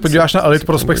když podíváš na Elite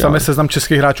Prospect, samé seznam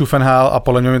českých hráčů v NHL a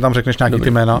podle mě mi tam řekneš nějaký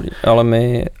ty jména. Ale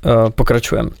my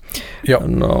pokračujeme. Jo.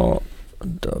 No,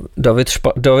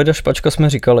 Davida Špačka jsme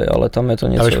říkali, ale tam je to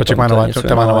něco. David Špaček má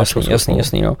nováčku.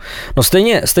 Jasný. No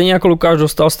stejně jako Lukáš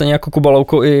dostal, stejně jako Kuba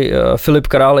Lauko, i Filip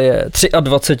Král je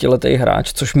 23letý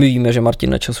hráč, což my víme, že Martin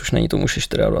Nečas už není tomu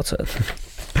 24.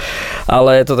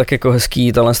 Ale je to tak jako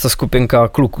hezký, ta skupinka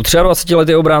kluků.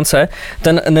 23letý obránce,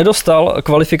 ten nedostal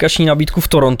kvalifikační nabídku v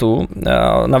Torontu,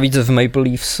 navíc v Maple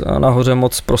Leafs nahoře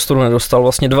moc prostoru nedostal,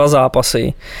 vlastně 2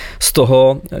 zápasy, z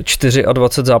toho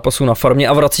 24 zápasů na farmě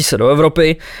a vrací se do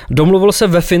Evropy. Domluvil se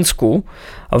ve Finsku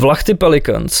v Lahti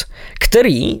Pelicans,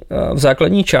 který v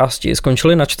základní části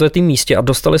skončili na 4. místě a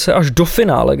dostali se až do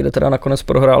finále, kde teda nakonec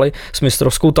prohráli s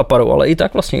mistrovskou Taparou, ale i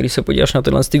tak vlastně, když se podíváš na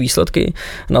tyhle výsledky,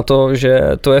 na to, že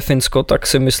to je Finsko, tak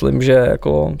si myslím, že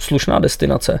jako slušná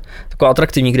destinace, taková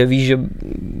atraktivní, kde víš, že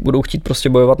budou chtít prostě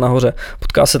bojovat nahoře.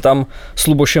 Potká se tam s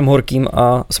Lubošem Horkým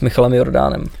a s Michalem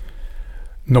Jordánem.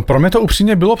 No pro mě to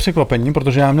upřímně bylo překvapení,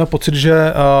 protože já měl pocit,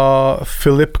 že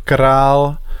Filip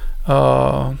Král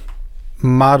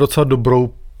má docela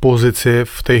dobrou pozici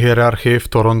v té hierarchii v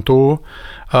Torontu,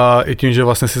 i tím, že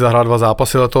vlastně si zahrál 2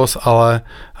 zápasy letos, ale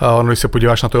když se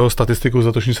podíváš na tu jeho statistiku z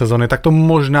letošní sezony, tak to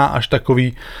možná až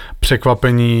takový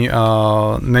překvapení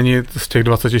není z těch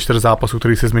 24 zápasů,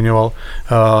 který jsi zmiňoval,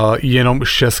 jenom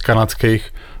 6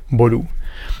 kanadských bodů.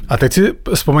 A teď si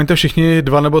vzpomeňte všichni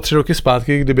 2 nebo 3 roky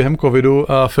zpátky, kdy během covidu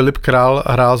Filip Král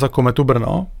hrál za Kometu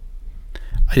Brno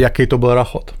a jaký to byl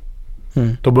rachot.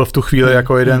 To byl v tu chvíli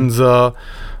jako jeden z,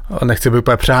 nechci být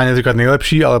úplně přehánět říkat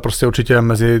nejlepší, ale prostě určitě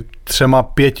mezi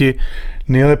 3-5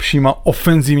 nejlepšíma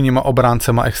ofenzivníma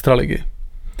obráncema extraligy.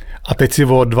 A teď si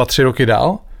o 2-3 roky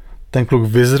dál, ten kluk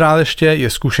vyzrál ještě, je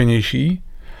zkušenější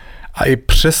a i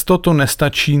přesto to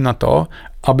nestačí na to,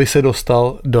 aby se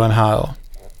dostal do NHL.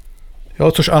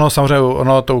 Jo, což ano, samozřejmě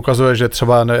ono to ukazuje, že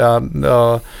třeba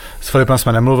s Filipem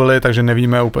jsme nemluvili, takže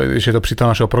nevíme úplně, když je to přítel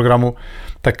našeho programu,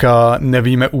 tak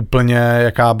nevíme úplně,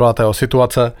 jaká byla ta jeho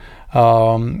situace.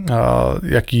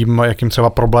 jakým třeba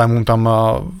problémům tam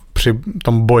při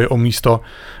tom boji o místo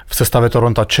v sestavě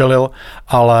Toronto čelil,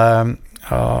 ale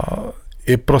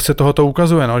i prostě toho to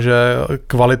ukazuje, no, že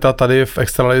kvalita tady v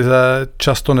extralize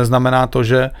často neznamená to,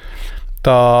 že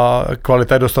ta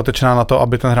kvalita je dostatečná na to,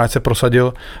 aby ten hráč se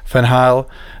prosadil v NHL.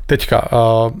 Teďka,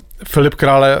 Filip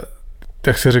Krále,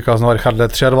 jak si říkal znovu Richarde,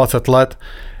 23 let,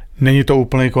 není to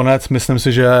úplný konec, myslím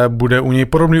si, že bude u něj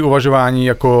podobné uvažování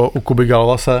jako u Kuby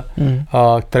Galvase,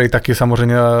 který taky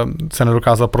samozřejmě se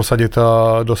nedokázal prosadit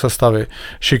do sestavy.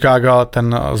 Chicago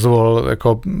ten zvolil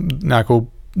jako nějakou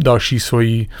další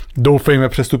svojí, doufejme,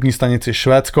 přestupní stanici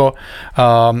Švédsko.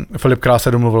 Filip Král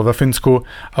se domluvil ve Finsku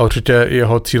a určitě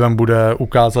jeho cílem bude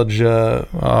ukázat, že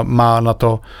má na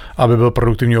to, aby byl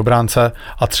produktivní obránce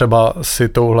a třeba si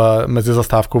touhle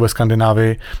mezizastávkou ve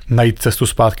Skandinávii najít cestu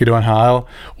zpátky do NHL.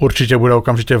 Určitě bude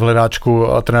okamžitě v hledáčku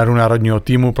trenéru národního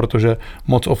týmu, protože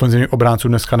moc ofenzivních obránců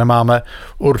dneska nemáme.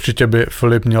 Určitě by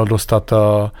Filip měl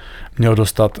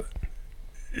dostat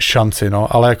šanci,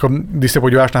 no, ale jako, když se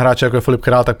podíváš na hráče jako je Filip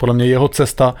Král, tak podle mě jeho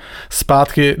cesta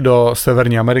zpátky do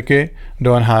Severní Ameriky,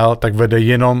 do NHL, tak vede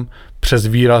jenom přes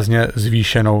výrazně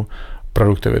zvýšenou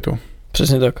produktivitu.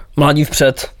 Přesně tak. Mládí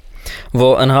vpřed.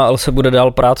 O NHL se bude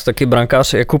dál prát taky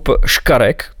brankář Jakub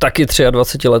Škarek, taky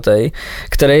 23letý,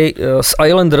 který s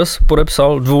Islanders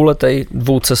podepsal 2letý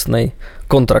dvoucestný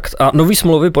kontrakt. A nový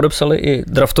smlouvy podepsali i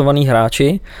draftovaný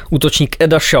hráči, útočník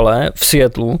Eda Šalé v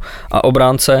Seattlu a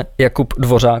obránce Jakub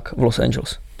Dvořák v Los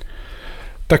Angeles.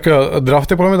 Tak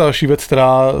draft je podle mě další věc,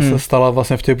 která se stala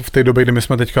vlastně v té době, kdy my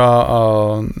jsme teďka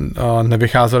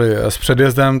nevycházeli s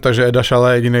předjezdem, takže Eda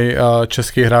Šalé je jediný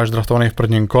český hráč draftovaný v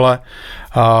prvním kole.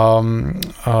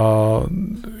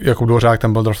 Jakub Dvořák,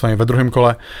 ten byl draftovaný ve druhém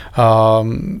kole.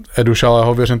 Edu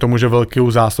Šalého věřím tomu, že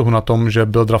velkou zásluhu na tom, že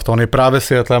byl draftovaný právě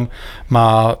Seattlem,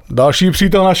 má další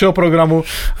přítel našeho programu,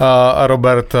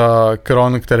 Robert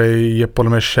Kron, který je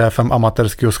podle mě šéfem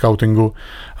amatérského scoutingu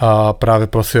právě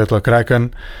pro Seattle Kraken.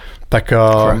 Tak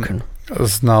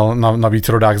znal navíc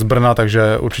rodák z Brna,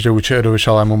 takže určitě vůči Edovi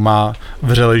Šalému má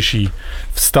vřelejší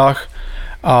vztah.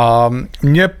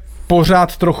 Mě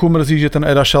pořád trochu mrzí, že ten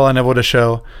Eda Šalé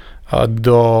neodešel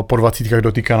po 20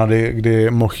 do té Kanady,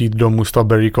 kdy mohl jít do mužstva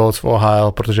Barrie Colts v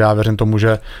Ohio, protože já věřím tomu,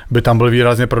 že by tam byl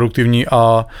výrazně produktivní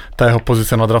a ta jeho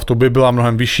pozice na draftu by byla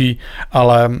mnohem vyšší,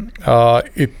 ale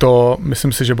i to,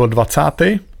 myslím si, že byl 20.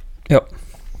 Jo.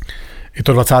 I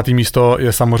to 20. místo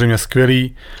je samozřejmě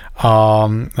skvělý a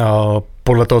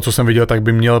podle toho, co jsem viděl, tak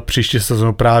by měl příští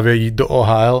sezonu právě jít do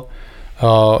Ohio,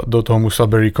 do toho mužstva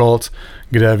Barrie Colts,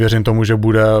 kde věřím tomu, že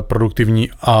bude produktivní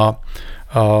a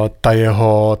ta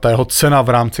jeho cena v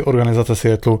rámci organizace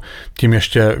Seattle tím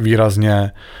ještě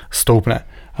výrazně stoupne.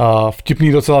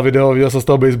 Vtipný docela video, viděl jsem z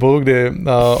toho baseballu, kdy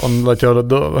on letěl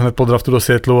hned po draftu do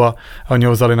Seattlu a oni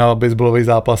ho vzali na baseballový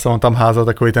zápas a on tam házel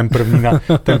takový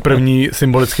ten první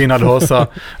symbolický nadhoz a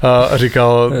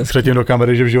říkal předtím do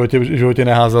kamery, že v životě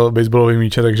neházel baseballový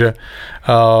míče, takže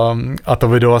a to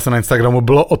video asi na Instagramu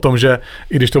bylo o tom, že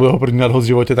i když to byl jeho první nadhoz v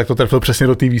životě, tak to trefil přesně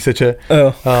do té výseče,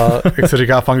 jak se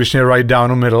říká v angličtině right down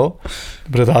the middle,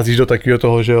 protože to házíš do takového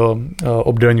toho, že jo,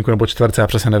 obdélníku nebo čtverce, já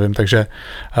přesně nevím, takže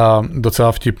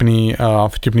docela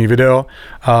vtipný video.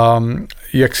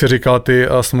 Jak si říkal, ty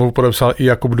smlouvu podepsal i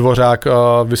Jakub Dvořák,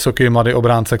 vysoký mladý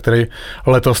obránce, který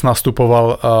letos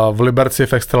nastupoval v Liberci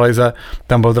v extralize,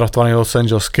 tam byl draftovaný Los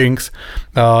Angeles Kings,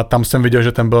 tam jsem viděl,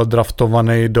 že ten byl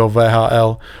draftovaný do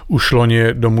VHL už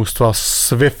loni do mužstva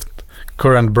Swift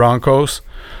Current Broncos,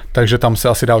 takže tam se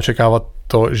asi dá očekávat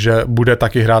to, že bude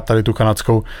taky hrát tady tu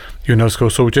kanadskou juniorskou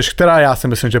soutěž, která já si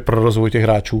myslím, že pro rozvoj těch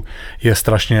hráčů je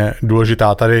strašně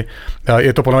důležitá. Tady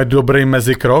je to podle mě dobrý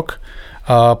mezikrok,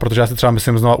 protože já si třeba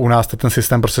myslím znovu u nás ten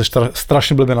systém prostě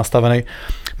strašně blbě nastavený.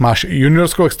 Máš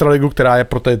juniorskou extraligu, která je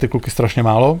pro ty kluky strašně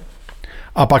málo,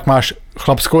 a pak máš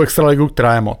chlapskou extraligu,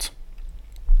 která je moc.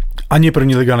 Ani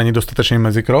první liga není dostatečný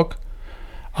mezikrok.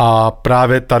 A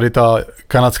právě tady ta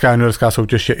kanadská juniorská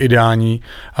soutěž je ideální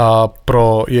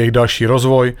pro jejich další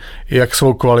rozvoj, jak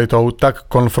svou kvalitou, tak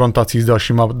konfrontací s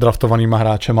dalšíma draftovanýma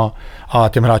hráčema a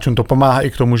těm hráčům to pomáhá i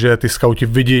k tomu, že ty skauti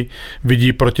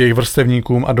vidí proti jejich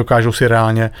vrstevníkům a dokážou si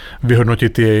reálně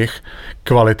vyhodnotit jejich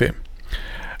kvality.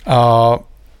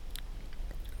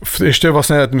 Ještě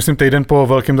vlastně, myslím, týden po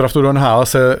velkém draftu do NHL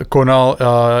se konal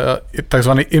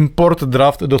takzvaný import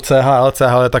draft do CHL.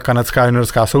 CHL je ta kanadská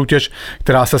juniorská soutěž,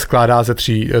 která se skládá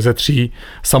ze tří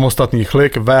samostatných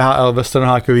lig: VHL, Western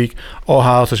Hockey League,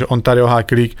 OHL, což je Ontario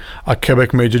Hockey League, a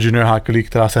Quebec Major Junior Hockey League,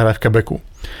 která se hraje v Quebecu.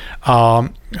 A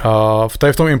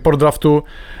v tom import draftu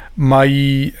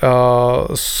mají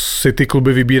si ty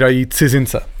kluby vybírají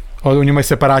cizince. Oni mají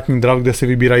separátní draft, kde si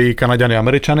vybírají Kanaďany a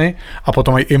Američany a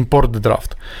potom mají import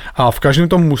draft. A v každém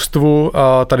tom mužstvu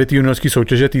tady ty juniorské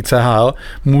soutěže, ty CHL,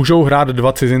 můžou hrát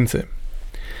 2 cizinci.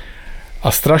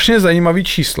 A strašně zajímavý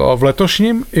číslo, v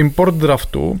letošním import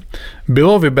draftu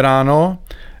bylo vybráno,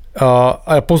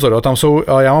 pozor, tam jsou,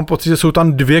 já mám pocit, že jsou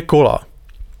tam 2 kola.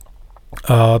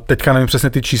 Teďka nevím přesně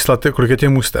ty čísla, kolik je těch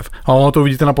mužstev, ale ono to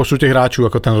vidíte na počtu těch hráčů,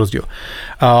 jako ten rozdíl.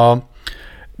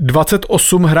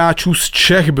 28 hráčů z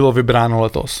Čech bylo vybráno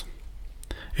letos.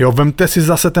 Jo, vemte si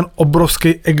zase ten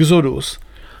obrovský exodus.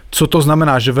 Co to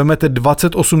znamená, že vemete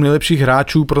 28 nejlepších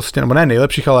hráčů, prostě, nebo ne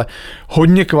nejlepších, ale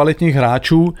hodně kvalitních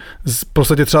hráčů,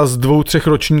 prostě třeba z 2-3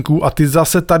 ročníků a ty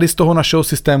zase tady z toho našeho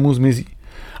systému zmizí.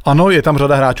 Ano, je tam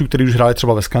řada hráčů, kteří už hráli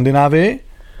třeba ve Skandinávii,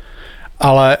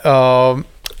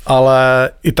 ale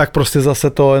i tak prostě zase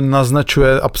to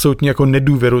naznačuje absolutně jako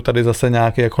nedůvěru tady zase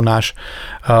nějaký jako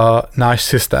náš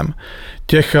systém.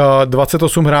 Těch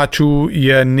 28 hráčů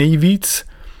je nejvíc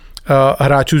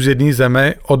hráčů z jedné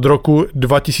zemi od roku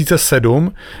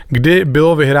 2007, kdy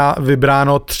bylo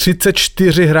vybráno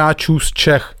 34 hráčů z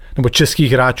Čech, nebo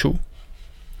českých hráčů.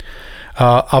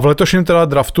 A v letošním teda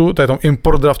draftu, to je tom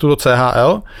import draftu do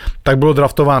CHL, tak bylo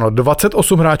draftováno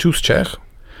 28 hráčů z Čech,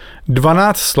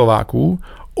 12 Slováků,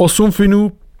 8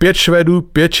 Finů, 5 Švédů,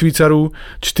 5 Švýcarů,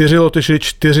 4 Lotyši,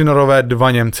 4 Norové,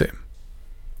 2 Němci.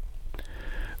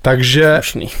 Takže,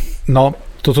 slušný. No,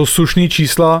 to jsou slušný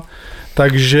čísla,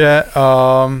 takže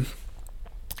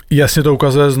jasně to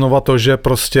ukazuje znova to, že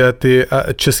prostě ty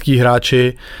český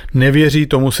hráči nevěří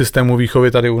tomu systému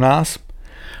výchovy tady u nás.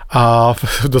 A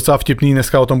docela vtipný,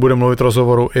 dneska o tom bude mluvit v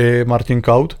rozhovoru i Martin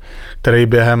Kaut, který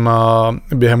během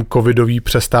covidové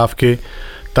přestávky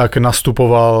tak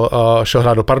nastupoval, šel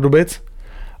hrát do Pardubic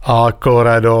a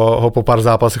Colorado ho po pár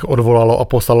zápasech odvolalo a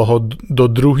poslalo ho do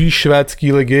druhé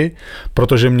švédské ligy,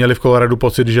 protože měli v Coloradu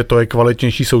pocit, že to je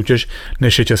kvalitnější soutěž,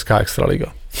 než je česká extraliga.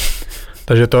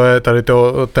 Takže to je tady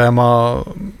to téma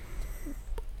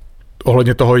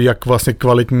ohledně toho, jak vlastně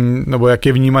kvalitní, nebo jak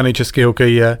je vnímaný český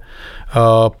hokej je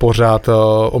pořád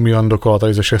omílan dokola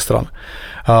tady ze všech stran.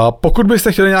 Pokud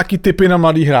byste chtěli nějaký tipy na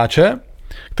mladý hráče,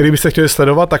 který byste chtěli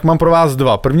sledovat, tak mám pro vás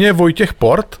 2. První je Vojtěch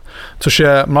Port, což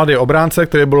je mladý obránce,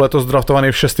 který byl letos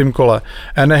draftovaný v 6. kole.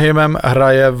 Anaheimem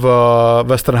hraje v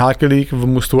Western Hockey League v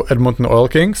mužstvu Edmonton Oil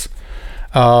Kings.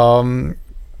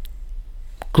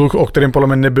 Kluk, o kterém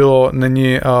podle mě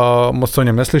není moc o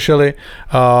něm neslyšeli.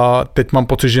 Teď mám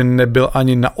pocit, že nebyl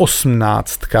ani na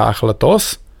 18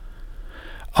 letos.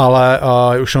 Ale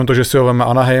už jenom to, že si ho veme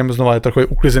Anaheim, znova je takový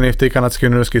uklizený v té kanadské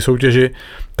juniorské soutěži,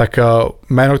 tak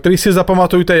jméno, který si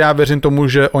zapamatujte, já věřím tomu,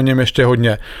 že o něm ještě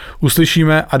hodně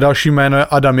uslyšíme. A další jméno je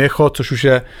Adam Jecho, což už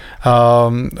je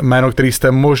jméno, který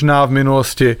jste možná v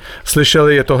minulosti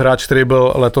slyšeli. Je to hráč, který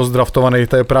byl letos draftovaný,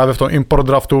 to je právě v tom import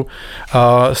draftu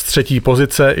z 3.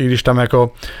 pozice, i když tam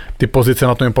jako ty pozice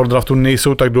na tom import draftu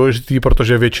nejsou tak důležitý,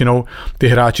 protože většinou ty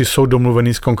hráči jsou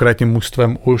domluvený s konkrétním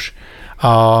mužstvem už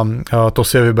a to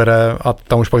si je vybere a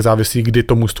tam už pak závisí, kdy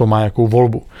to mužstvo má jakou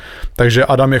volbu. Takže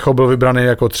Adam Jecho byl vybraný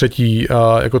jako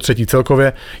třetí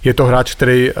celkově. Je to hráč,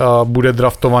 který bude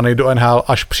draftovaný do NHL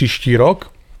až příští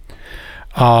rok.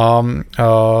 A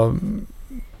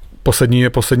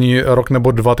poslední rok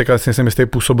nebo 2, teďka jsem jistý,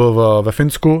 působil ve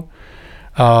Finsku.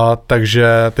 Takže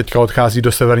teďka odchází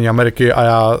do Severní Ameriky a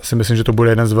já si myslím, že to bude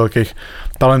jeden z velkých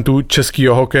talentů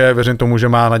českého hokeje. Věřím tomu, že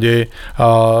má naději,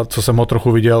 co jsem ho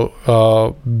trochu viděl,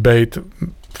 být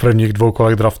v prvních 2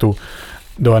 kolech draftu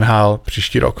do NHL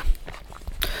příští rok.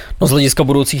 No z hlediska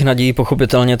budoucích nadějí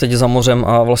pochopitelně teď za mořem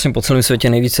a vlastně po celém světě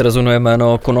nejvíc rezonuje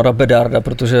jméno Connora Bedarda,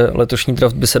 protože letošní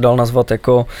draft by se dal nazvat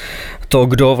jako to,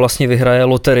 kdo vlastně vyhraje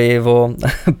loterii o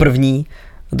první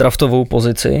draftovou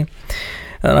pozici.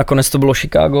 Nakonec to bylo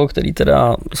Chicago, který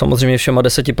teda samozřejmě všema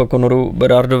 10 po Connoru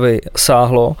Bedardovi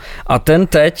sáhlo a ten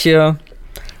teď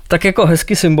tak jako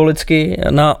hezky symbolicky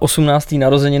na 18.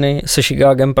 narozeniny se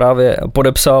Chicagem právě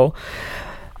podepsal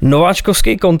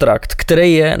nováčkovský kontrakt,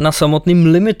 který je na samotném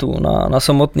limitu, na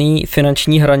samotné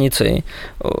finanční hranici.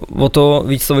 O to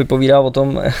víc to vypovídá o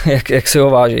tom, jak si ho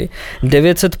váží.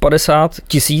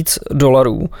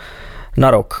 $950,000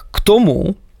 na rok. K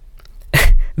tomu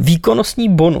výkonnostní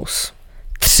bonus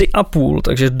 3,5,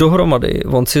 takže dohromady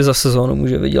on si za sezónu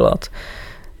může vydělat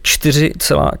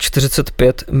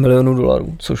 $4,45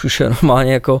 milionů, což už je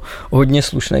normálně jako hodně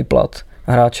slušný plat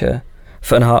hráče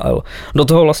v NHL. Do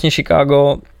toho vlastně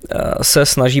Chicago se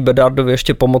snaží Bedardovi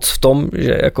ještě pomoct v tom,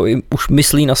 že jako už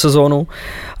myslí na sezónu.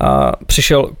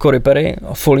 Přišel Corey Perry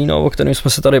a Foligno, o kterém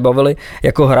jsme se tady bavili,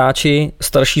 jako hráči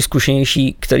starší,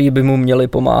 zkušenější, který by mu měli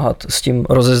pomáhat s tím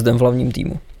rozezdem v hlavním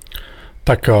týmu.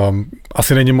 Tak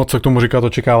asi není moc co k tomu říkat,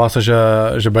 očekává se,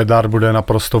 že Bedard bude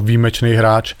naprosto výjimečný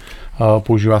hráč,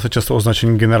 používá se často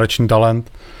označení generační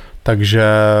talent, takže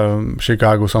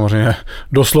Chicago samozřejmě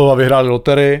doslova vyhráli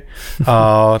loterii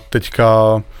a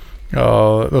teďka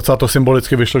docela to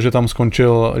symbolicky vyšlo, že tam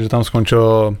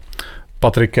skončil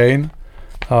Patrick Kane,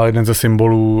 jeden ze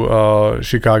symbolů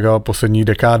Chicago poslední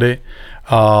dekády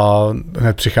a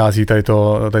hned přichází tady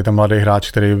ten mladý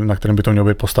hráč, na kterém by to mělo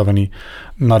být postavený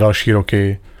na další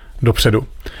roky dopředu.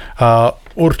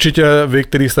 Určitě vy,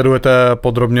 kteří sledujete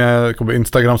podrobně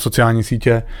Instagram, sociální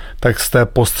sítě, tak jste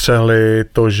postřehli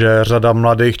to, že řada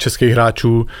mladých českých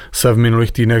hráčů se v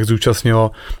minulých týdnech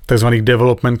zúčastnilo tzv.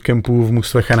 Development campů v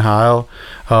mužstvech NHL.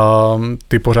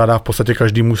 Ty pořádá v podstatě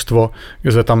každý mužstvo,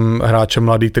 je tam hráče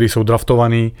mladí, kteří jsou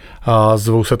draftovaní,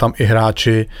 zvou se tam i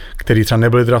hráči, kteří třeba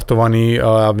nebyli draftovaní.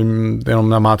 Já vím jenom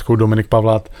namátkou Dominik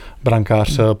Pavlat,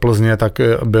 brankář Plzně, tak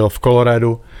byl v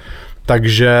Coloradu.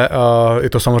 Takže je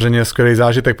to samozřejmě skvělý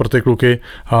zážitek pro ty kluky.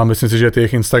 Myslím si, že ty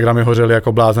jejich Instagramy hořely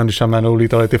jako blázen, když tam najednou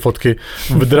lítaly ty fotky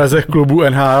v drezech klubu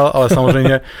NHL, ale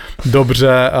samozřejmě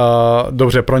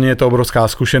dobře pro ně je to obrovská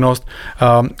zkušenost.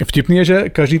 Vtipný je, že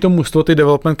každý to mužstvo ty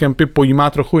development campy pojímá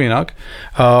trochu jinak.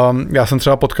 Já jsem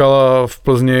třeba potkal v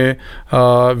Plzni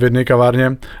v jedné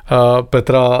kavárně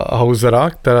Petra Hausera,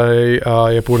 který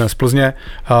je původem z Plzně,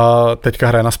 teďka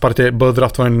hraje na Spartě, byl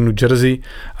draftovaný v New Jersey.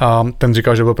 Ten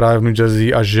říkal, že byl právě v New Jersey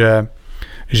a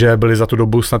že byli za tu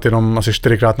dobu snad jenom asi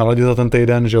 4krát na ledě za ten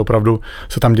týden, že opravdu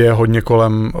se tam děje hodně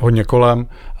kolem.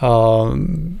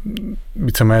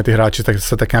 Víceméně ty hráči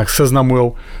se tak nějak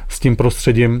seznamujou s tím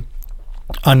prostředím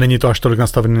a není to až tolik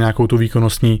nastavené na nějakou tu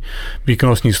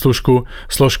výkonnostní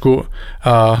složku.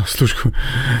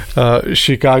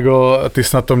 Chicago, ty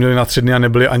snad to měli na 3 dny a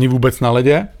nebyli ani vůbec na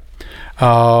ledě.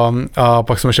 A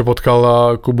pak jsem ještě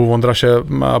potkal Kubu Vondraše,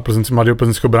 mladého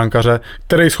plzeňského brankaře,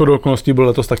 který shodou okolností byl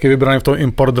letos taky vybraný v tom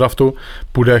import draftu,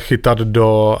 půjde chytat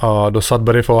do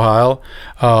Sudbury v Ohio.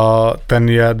 Ten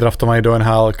je draftovaný do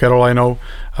NHL Carolinou,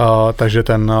 takže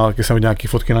taky jsem viděl nějaký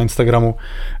fotky na Instagramu.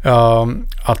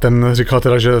 A ten říkal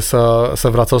teda, že se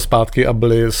vracel zpátky a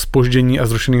byly zpoždění a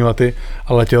zrušený lety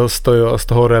a letěl z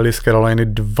toho rally z Caroliny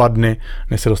 2 dny,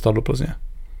 než se dostal do Plzně.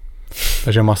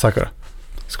 Takže masakr.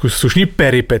 Slušný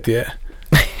peripetie.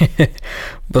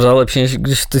 Pořád lepší, než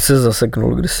když ty se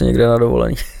zaseknul, když jsi někde na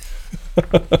dovolení.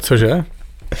 Cože?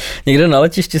 Někde na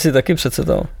letišti si taky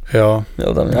přecetal. Jo.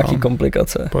 Měl tam nějaký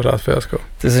komplikace. Pořád fiasko.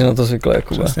 Ty jsi na to zvyklý,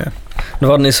 Jakube. Přesně.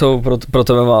 2 dny jsou pro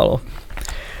tebe málo.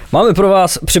 Máme pro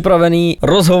vás připravený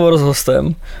rozhovor s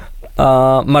hostem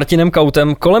a Martinem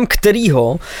Kautem, kolem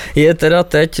kterého je teda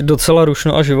teď docela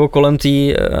rušno a živo kolem té,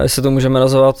 jestli to můžeme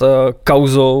nazvat,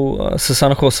 kauzou se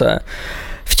San Jose.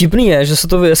 Vtipný je, že se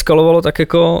to vyeskalovalo tak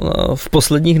jako v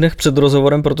posledních dnech před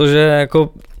rozhovorem, protože jako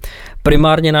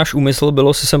primárně náš úmysl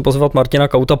bylo si sem pozvat Martina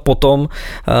Kauta potom,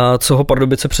 co ho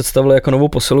Pardubice představili jako novou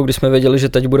posilu, když jsme věděli, že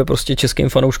teď bude prostě českým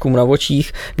fanouškům na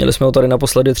očích. Měli jsme ho tady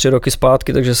naposledy 3 roky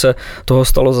zpátky, takže se toho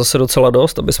stalo zase docela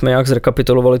dost, aby jsme nějak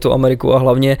zrekapitulovali tu Ameriku a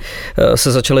hlavně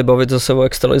se začali bavit zase o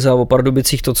extralize a o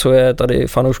Pardubicích, to, co je tady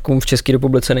fanouškům v České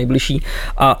republice nejbližší.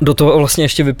 A do toho vlastně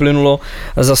ještě vyplynulo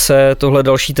zase tohle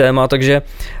další téma, takže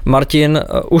Martin,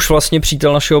 už vlastně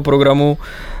přítel našeho programu,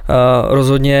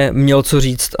 rozhodně měl co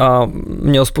říct a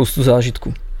měl spoustu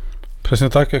zážitků. Přesně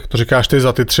tak, jak to říkáš ty,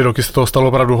 za ty 3 roky se toho stalo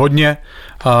opravdu hodně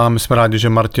a my jsme rádi, že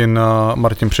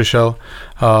Martin přišel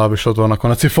a vyšlo to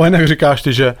nakonec i fajn, jak říkáš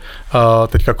ty, že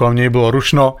teďka kolem něj bylo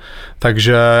rušno,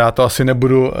 takže já to asi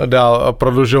nebudu dál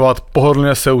prodlužovat,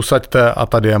 pohodlně se usaďte a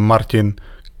tady je Martin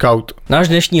Kaut. Náš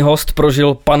dnešní host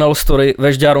prožil panel story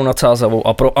ve Žďáru nad Sázavou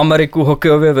a pro Ameriku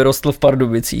hokejově vyrostl v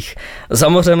Pardubicích. Za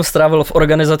mořem strávil v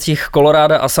organizacích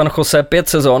Colorado a San Jose 5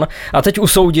 sezon a teď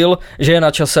usoudil, že je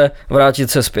na čase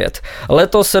vrátit se zpět.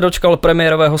 Letos se dočkal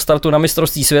premiérového startu na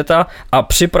mistrovství světa a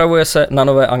připravuje se na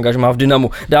nové angažmá v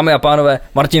Dynamu. Dámy a pánové,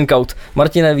 Martin Kaut.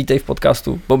 Martine, vítej v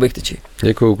podcastu Bobby Chtiči.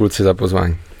 Děkuju kluci za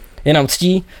pozvání. Je nám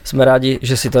ctí, jsme rádi,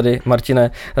 že jsi tady,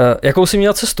 Martine. Jakou jsi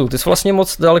měl cestu? Ty jsi vlastně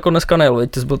moc daleko dneska nejel,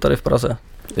 ty jsi byl tady v Praze.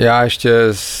 Já ještě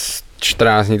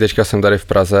 14 dní teďka jsem tady v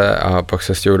Praze a pak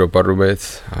se stěhuji do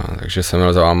Pardubic, takže jsem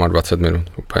měl za váma 20 minut,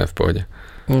 úplně v pohodě.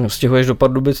 Stěhuješ do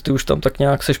Pardubic, ty už tam tak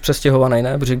nějak seš přestěhovaný,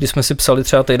 ne? Protože když jsme si psali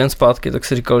třeba týden zpátky, tak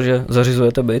si říkal, že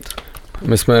zařizujete byt.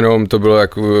 My jsme jenom, to bylo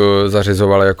jako,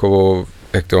 zařizovali jako,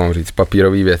 jak to mám říct,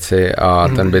 papírové věci a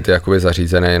ten byt je jakoby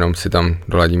zařízený, jenom si tam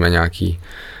doladíme nějaký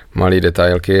malý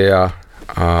detailky a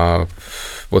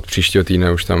od příštího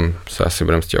týdne už tam se asi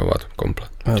budeme stěhovat komplet.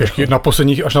 Těžký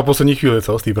až na poslední chvíli,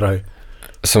 co, z té Prahy?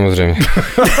 Samozřejmě.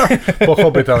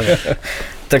 Pochopitelně.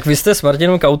 Tak vy jste s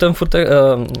Martinem Kautem furt...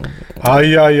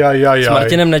 S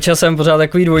Martinem Nečasem pořád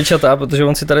takový dvojčata, protože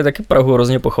on si tady taky Prahu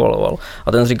hrozně pochvaloval.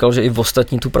 A ten říkal, že i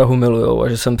ostatní tu Prahu milujou a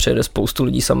že sem přijede spoustu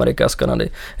lidí z Ameriky a z Kanady,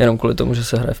 jenom kvůli tomu, že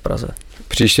se hraje v Praze.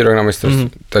 Příští rok na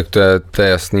mistrovství, tak to je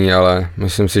jasný, ale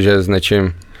myslím si, že s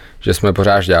něčím, že jsme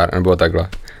pořád žďár, nebo takhle.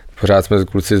 Pořád jsme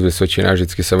kluci z Vysočina,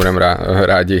 vždycky se budeme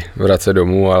rádi vracet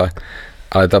domů,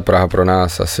 ale ta Praha pro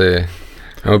nás asi...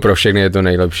 No pro všechny je to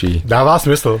nejlepší. Dává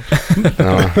smysl.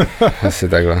 No, asi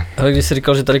takhle. Ale když jsi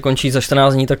říkal, že tady končí za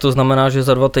 14 dní, tak to znamená, že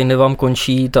za 2 týdny vám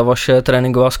končí ta vaše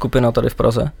tréninková skupina tady v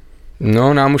Praze?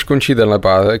 No, nám už končí tenhle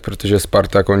pátek, protože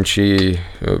Sparta končí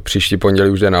příští pondělí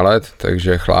už jde na led,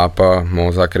 takže Chlápa,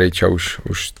 Moza, Krejča už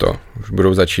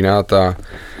budou začínat a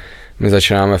my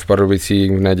začínáme v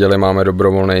Pardubicích, v neděli máme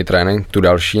dobrovolný trénink, tu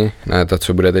další, ne ta,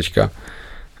 co bude teďka,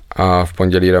 a v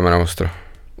pondělí jdeme na Ostro.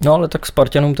 No ale tak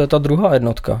Spartanům to je ta druhá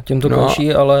jednotka, tím to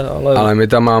končí, ale... Ale my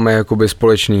tam máme jakoby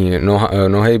společný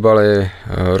nohejbaly,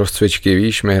 rozcvičky,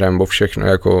 víš, my hrajeme o všechno,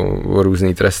 jako o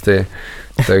různý tresty,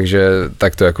 takže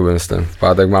tak to jakoby myslím. V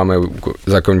pátek máme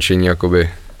zakončení jakoby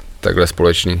takhle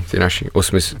společný, ty naši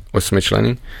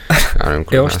 8členný.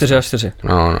 Jo, 4x4.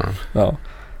 No.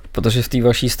 Protože v té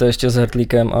vaší jste ještě s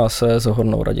Hertlíkem a se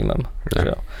Zohornou Radimem.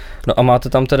 No a máte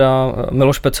tam teda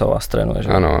Miloš Peca vás trénuje, že?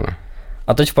 Ano.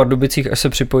 A teď v Pardubicích, až se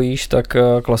připojíš, tak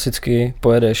klasicky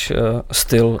pojedeš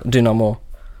styl Dynamo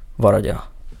Varaďa.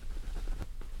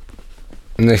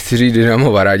 Nechci říct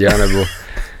Dynamo Varaďa, nebo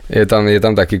je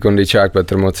tam taky kondičák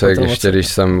Petr Mocek, ještě když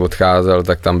jsem odcházel,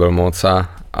 tak tam byl Moca,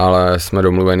 ale jsme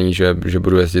domluvení, že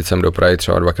budu jezdit sem do Prahy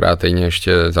třeba 2krát týdně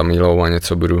ještě za Mílou a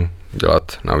něco budu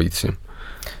dělat navíc.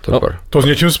 To s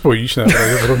něčím spojíš, ne?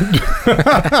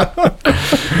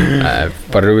 Ne,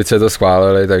 Pardubice to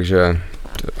schválili, takže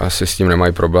asi s tím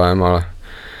nemají problém, ale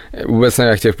vůbec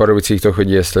nevím, jak těch v Pardubicích to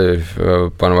chodí, jestli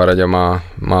pan Varaďa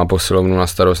má posilovnu na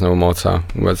starost nebo moc a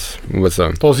vůbec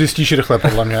nevím. To zjistíš rychle,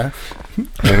 podle mě.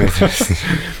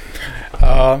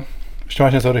 Ještě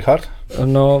máš něco, Richard?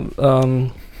 No,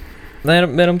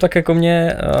 jenom tak jako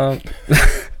mě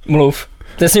mluv.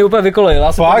 Ty jsi mě úplně vykolejil,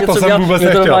 já jsem fakt, to jsem vůbec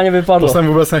nechtěl. To jsem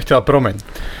vůbec nechtěl, promiň.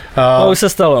 No už se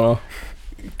stalo, no.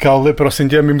 Kalli, prosím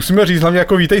tě, my musíme říct hlavně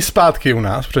jako vítej zpátky u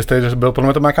nás, protože tady byl podle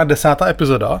mě to nějaká 10.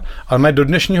 epizoda, ale mají do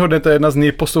dnešního dne to je jedna z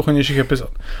nejposlouchanějších epizod.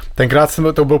 Tenkrát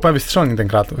to bylo úplně vystřelený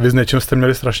tenkrát, vy s něčím jste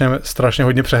měli strašně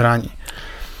hodně přehrání.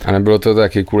 A nebylo to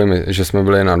taky kvůli, že jsme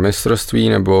byli na mistrovství,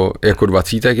 nebo jako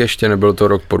 20 ještě, nebylo to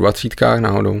rok po 20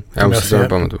 náhodou? Já už si to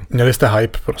nepamatuju. Měli jste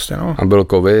hype prostě, no. A byl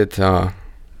covid a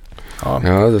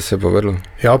jo, to se povedlo.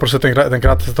 Jo, prostě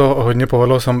tenkrát se to hodně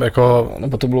povedlo, jsem jako...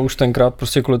 Nebo to bylo už tenkrát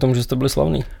prostě kvůli tomu, že jste byli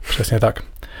slavný. Přesně tak.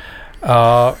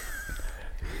 A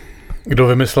kdo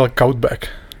vymyslel Kautback?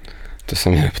 To se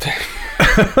mě neptej.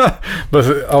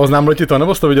 A oznámil ti to,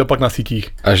 nebo jsi to viděl pak na sítích?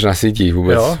 Až na sítích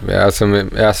vůbec. Jo?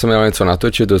 Já jsem měl něco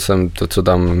natočit, to co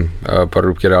tam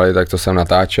Pardubky dali, tak to jsem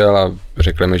natáčel a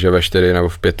řekli mi, že ve 4 nebo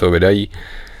v 5 to vydají.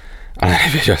 Ale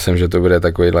nevěděl jsem, že to bude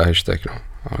takovýhle hashtag, no.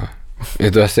 Ale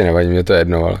mě to asi nevadí, mě to je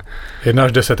jedno, ale... 1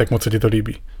 až 10, jak moc se ti to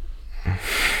líbí?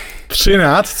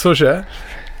 13, cože?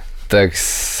 Tak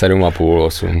 7,5,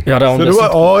 8. Já dám 10.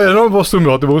 Jenom 8,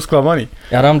 jo, ty budou zklamaný.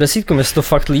 Já dám 10, mně se to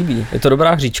fakt líbí, je to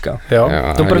dobrá hříčka. Jo?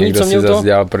 To první, co mě to... zase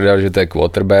dělal prdel, že to je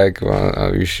quarterback a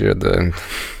víš, že to je...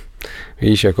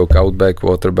 Víš, jako Kautback,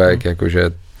 quarterback,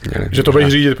 jakože... Že to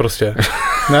budeš řídit prostě.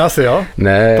 Ne, asi jo?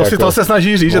 Ne, to se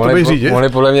snaží říct, že to budeš řídit. Mohli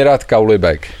podle mě dát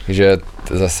Kaulibek, že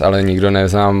zase ale nikdo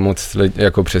neznám moc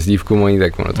jako přezdívku mojí,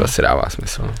 tak ono to asi dává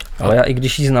smysl. Ale já i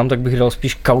když ji znám, tak bych dal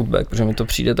spíš Kautback, protože mi to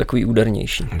přijde takový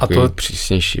údernější. A to je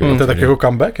přísnější. To je tak jako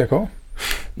comeback, jako?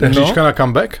 To je hříčka na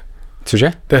comeback?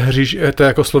 Cože? To je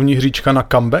jako slovní hříčka na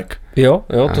comeback? Jo,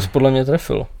 to podle mě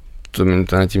trefil. To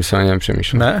nad tím se ani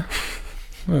nepřemýšlel. Ne?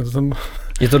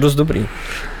 Je to dost dobrý.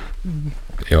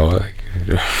 Jo, tak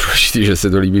důležitý, že se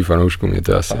to líbí fanouškům, je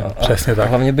to asi. Přesně tak. A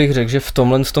hlavně bych řekl, že v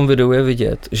tom videu je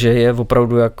vidět, že je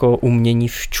opravdu jako umění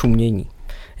v čumění.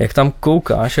 Jak tam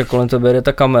koukáš, jak kolem tebe jde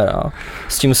ta kamera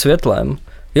s tím světlem.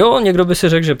 Jo, někdo by si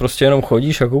řekl, že prostě jenom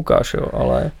chodíš a koukáš, jo,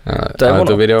 ale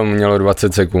to video mělo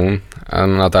 20 sekund a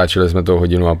natáčeli jsme to 1,5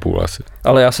 hodiny asi.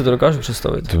 Ale já si to dokážu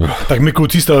představit. Tak my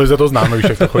kluci z televize to známe, víš,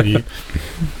 jak to chodí.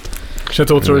 Ještě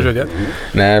to potřebuješ vědět?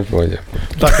 Ne, pojď.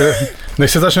 Tak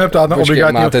než se začneme ptát na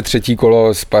obligátní... Máte 3.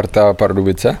 kolo Sparta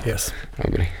Pardubice? Yes.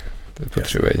 Dobrý, to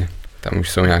potřebuje. Tam už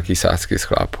jsou nějaký sázky s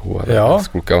Chlápou a s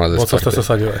klukama ze Sparty. O co jste se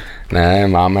sadili? Ne,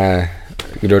 máme,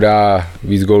 kdo dá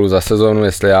víc gólů za sezónu,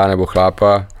 jestli já nebo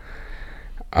Chlápa.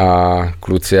 A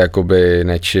kluci jakoby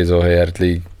Neči, Zohy,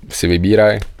 Hertlík si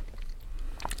vybírají.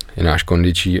 Je náš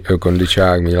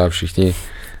kondičák, Míla, všichni.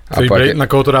 A pak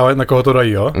na koho to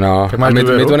dají, jo? No, a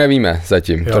my to nevíme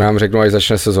zatím, jo. To nám řeknou, až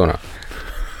začne sezona.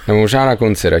 Nebo možná na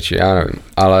konci radši, já nevím,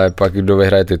 ale pak kdo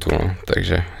vyhraje titul, no.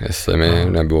 Takže jestli my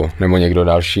nebo někdo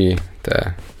další, to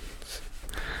je...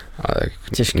 Ale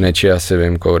Neči asi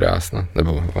vím, koho dá snad,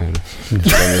 nebo to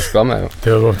mě zklame,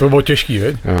 jo. To bylo těžký,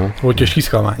 viď? No. To bylo těžký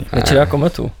zklamání. Neči dá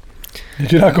Kometu.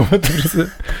 Neči dá Kometu, přesně.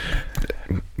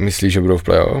 Myslíš, že budou v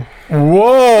play-off?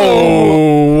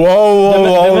 Wow.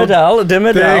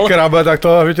 Jdeme dál. Ty krabe, tak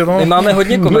to, víte to? My máme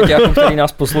hodně komeťáků, který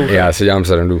nás poslouchají. Já si dělám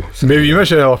srandu. My víme,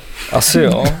 že jo. Asi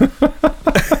jo.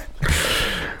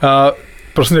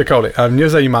 Prosím tě, Kauli, a mě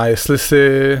zajímá, jestli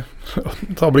si,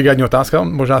 ta obligátní otázka,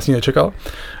 možná si ji nečekal,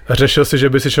 řešil jsi, že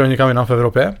by si šel někam jinam v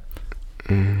Evropě?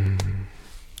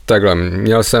 Takhle,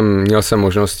 měl jsem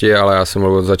možnosti, ale já jsem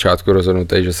byl od začátku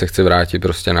rozhodnutý, že se chci vrátit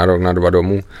prostě na rok, na 2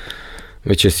 domů,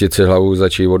 vyčistit si hlavu,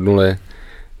 začít od nuly,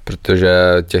 protože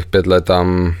těch 5 let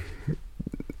tam,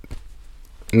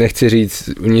 nechci říct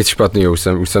nic špatného,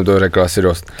 už jsem toho řekl asi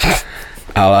dost,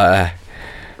 ale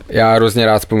já hrozně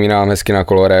rád vzpomínám hezky na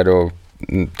Colorado,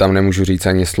 tam nemůžu říct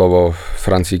ani slovo,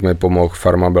 Francík mi pomohl,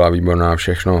 farma byla výborná,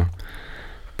 všechno.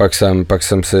 Pak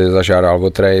jsem si zažádal o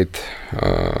trade,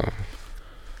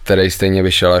 který stejně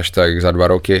vyšel až tak za 2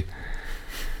 roky.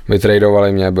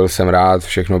 Vytradovali mě, byl jsem rád,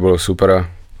 všechno bylo super.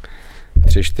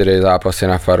 3-4 zápasy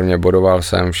na farmě, bodoval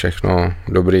jsem, všechno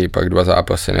dobrý, pak 2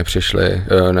 zápasy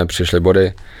nepřišly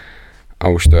body a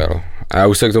už to jelo. A já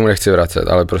už se k tomu nechci vracet,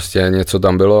 ale prostě něco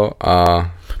tam bylo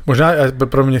a... Možná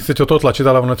pro mě chci to tlačit,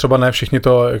 ale ono třeba ne všichni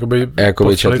to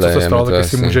jakoby četli, co se stalo, tak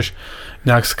jestli můžeš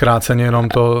nějak zkráceně jenom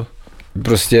to...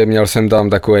 Prostě měl jsem tam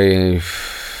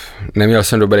neměl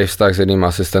jsem dobrý vztah s jedním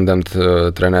asistentem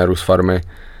trenéru z farmy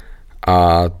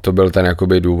a to byl ten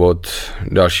jakoby důvod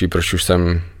další, proč už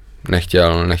jsem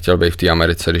nechtěl být v té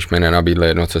Americe, když mi nenabídli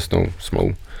jednocestnou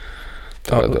smlouvu.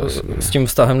 S tím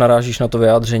vztahem narážíš na to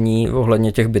vyjádření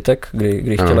ohledně těch bitek,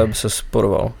 kdy chtěli, aby se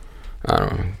sporoval. Ano,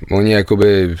 oni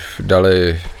jakoby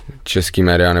dali český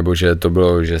média, nebo že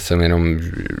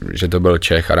to byl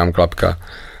Čech, Adam Klapka,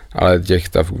 ale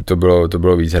to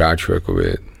bylo víc hráčů,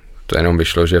 jakoby to jenom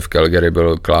vyšlo, že v Calgary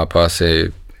byl Klápa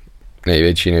asi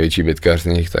největší bitkař z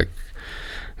nich, tak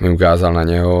mi ukázal na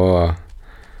něho,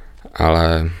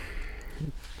 ale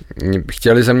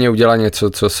chtěli ze mě udělat něco,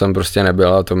 co jsem prostě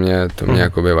nebyl a to mě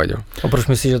jakoby vadilo. A proč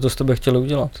myslíš, že to s tebe chtěli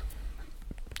udělat?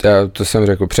 To jsem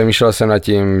řekl, přemýšlel jsem nad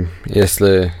tím,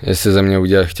 jestli ze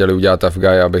mě chtěli udělat tough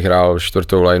guy, abych hrál 4.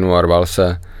 lineu a rval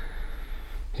se.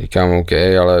 Říkám OK,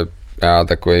 ale já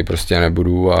takovej prostě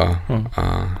nebudu a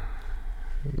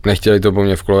nechtěli to po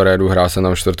mně v Coloradu, hrál jsem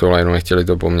tam 4. lineu, nechtěli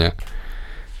to po mně.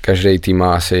 Každý tým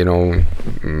má asi jinou,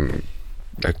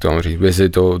 jak to mám říct, vizi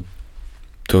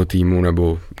toho týmu,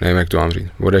 nebo nevím, jak to mám říct.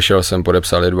 Odešel jsem,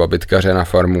 podepsali 2 bitkaře na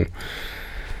farmu.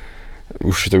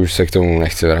 Už se k tomu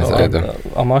nechci vracet.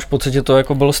 A máš pocit, že to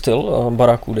jako byl styl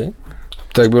Barakudy?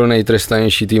 Tak byl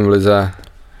nejtrestanější tým v lize.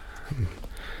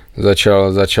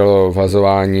 Začalo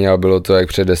vazování a bylo to jak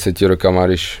před 10 rokama,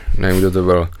 když nevím, kdo to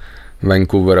byl,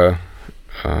 Vancouver,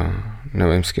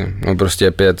 nevím s kým. No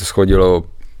prostě 5 schodilo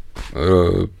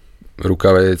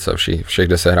rukavic a všech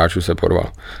 10 hráčů se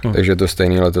porval. Takže to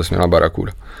stejný letos měla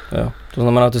Barakuda. Jo, to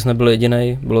znamená, ty jsi nebyl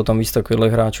jedinej, bylo tam víc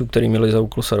takových hráčů, kteří měli za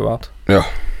úkol servát? Jo.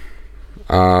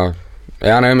 A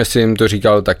já nevím, jestli jim to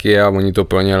říkal taky a oni to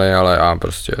plnili, ale já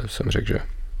prostě jsem řekl, že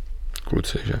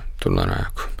kluci, že tohle ne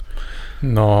jako.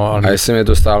 No, ale... A jestli mi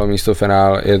to stálo místo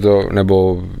finál,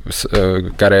 nebo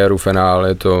kariéru finál,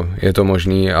 je to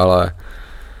možný, ale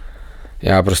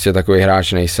já prostě takový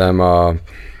hráč nejsem a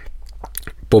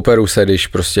poperu se, když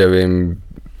prostě vím,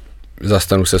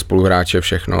 zastanu se spoluhráče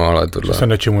všechno, ale tohle... Co se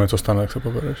nečemu něco stane, jak se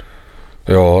popereš?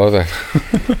 Jo, tak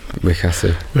bych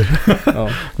asi...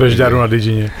 Budeš dáru na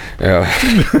Digině. Jo.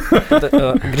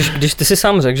 Když ty si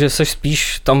sám řekl, že jsi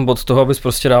spíš tam od toho, abys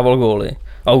prostě dával góly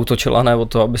a útočil a ne od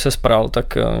toho, aby se spral,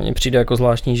 tak mně přijde jako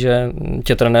zvláštní, že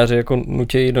tě trenéři jako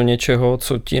nutějí do něčeho,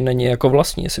 co ti není jako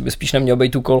vlastní. Jestli by spíš neměl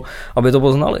být úkol, aby to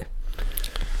poznali.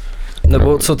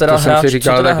 Nebo co teda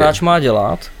hráč má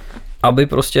dělat, aby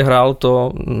prostě hrál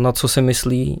to, na co si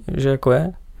myslí, že jako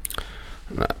je?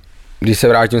 Ne. Když se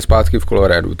vrátím zpátky v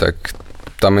Coloradu, tak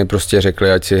tam mi prostě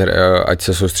řekli, ať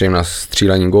se soustředím na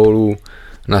střílení gólů,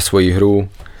 na svoji hru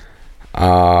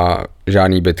a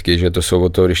žádný bitky, že to jsou o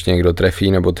to, když někdo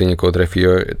trefí nebo ty někoho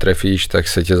trefíš, tak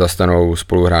se tě zastanou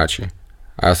spoluhráči.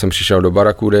 A já jsem přišel do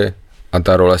Barakudy a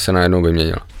ta role se najednou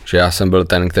vyměnila. Že já jsem byl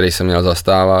ten, který se měl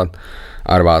zastávat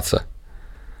a rvát se.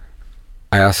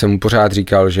 A já jsem mu pořád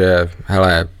říkal, že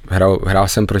hele, hrál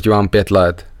jsem proti vám 5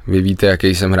 let, vy víte,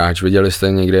 jaký jsem hráč, viděli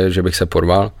jste někde, že bych se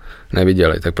porval?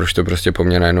 Neviděli, tak proč to prostě po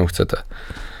mně najednou chcete?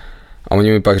 A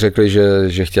oni mi pak řekli,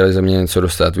 že chtěli ze mě něco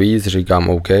dostat víc, říkám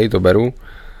OK, to beru,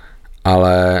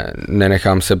 ale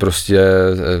nenechám se prostě,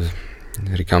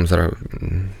 říkám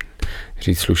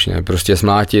říct slušně, prostě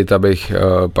smlátit, abych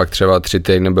pak třeba 3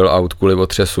 týdny byl out kvůli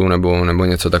otřesu nebo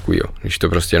něco takového, když to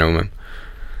prostě neumím.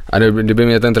 A kdyby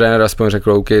mě ten trenér aspoň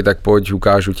řekl, OK, tak pojď,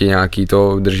 ukážu ti nějaký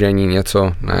to držení,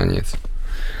 něco, ne, nic.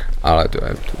 Ale to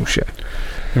už je.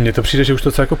 Mně to přijde, že už to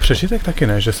je jako přežitek taky,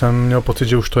 ne? Že jsem měl pocit,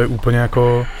 že už to je úplně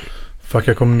jako, fakt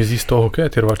jako mizí z toho hokeje,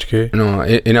 ty rvačky. No,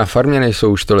 i na farmě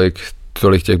nejsou už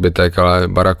tolik těch bytek, ale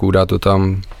Barakuda to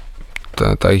tam,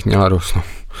 ta jich měla dost, no.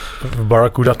 V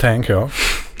Barakuda Tank, jo?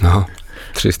 No,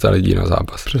 300 lidí na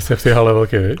zápas. Přesně v té hale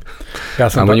velký, viď?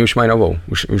 A oni už mají novou,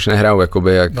 už nehrajou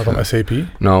jakoby jak... Na tom SAP?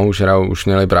 No, už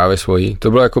měli právě svoji.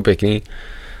 To bylo jako pěkný.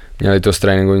 Měli to s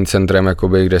tréninkovým centrem,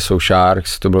 jakoby, kde jsou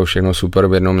Sharks, to bylo všechno super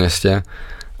v jednom městě.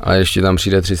 Ale ještě tam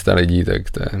přijde 300 lidí,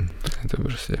 tak to je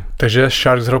prostě... Takže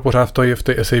Sharks hrál pořád v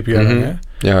té SAP areně?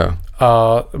 Jo.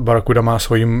 A Barakuda má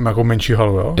svoji jako menší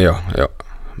halu, jo? Jo.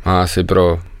 Má asi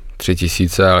pro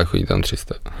 3000, ale chodí tam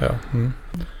 300. Jo.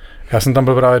 Já jsem tam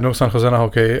byl právě jednou v San Jose na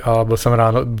hokej a byl jsem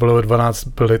ráno, bylo ve 12,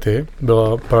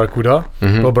 byla Barakuda,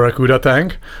 byl Barakuda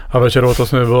Tank a večer o to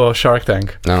jsme bylo Shark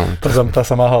Tank. No. Ta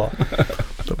samá hala.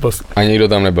 A nikdo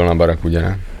tam nebyl na Barakudě,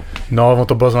 ne? No,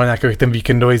 to byl nějaký ten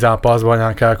víkendový zápas, byla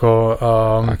nějaká jako...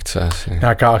 akce asi.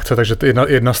 Nějaká akce, takže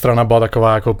jedna strana byla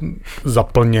taková jako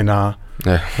zaplněná.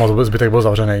 No, zbytek byl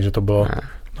zavřený, že to bylo...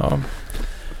 No.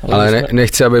 Ale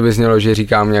nechci, aby vyznělo, že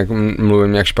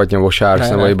mluvím nějak špatně o Sharks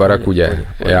nebo i Barakudě.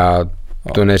 Já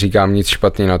to neříkám nic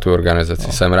špatný na tu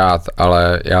organizaci, jsem rád,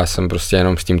 ale já jsem prostě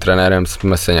jenom s tím trenérem,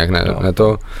 jsme se nějak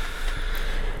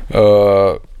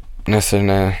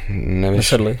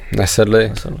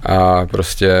nesedli a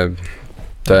prostě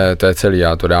to je celý,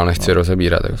 já to dál nechci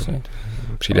rozebírat.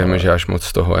 Přijde mi, že až moc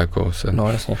z toho jako se...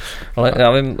 No jasně, ale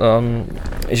já vím,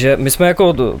 že my jsme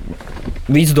jako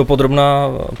víc dopodrobna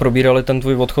probírali ten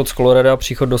tvůj odchod z Colorada a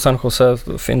příchod do San Jose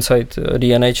v Inside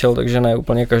the NHL, takže ne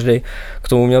úplně každý k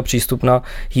tomu měl přístup na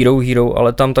Hero,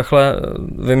 ale tam takhle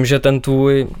vím, že ten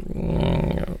tvůj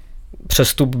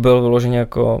přestup byl vyloženě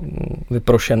jako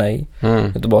vyprošenej.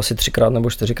 To bylo asi 3x nebo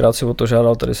 4x si o to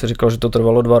žádal, tady si říkal, že to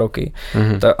trvalo 2 roky.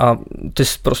 A ty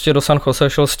jsi prostě do San Jose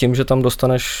šel s tím, že tam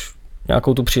dostaneš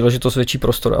nějakou tu příležitost, větší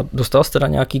prostor. A dostal jsi teda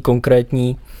nějaký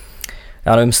konkrétní,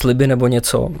 já nevím, sliby nebo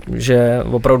něco, že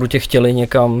opravdu tě chtěli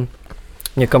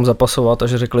někam zapasovat a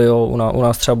že řekli, jo, u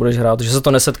nás třeba budeš hrát, že se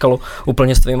to nesetkalo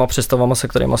úplně s tvýma představama, se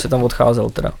kterýma si tam odcházel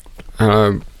teda.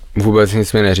 Ale vůbec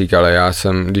nic mi neříkali,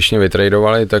 když mě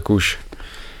vytradovali, tak už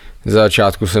z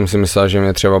začátku jsem si myslel, že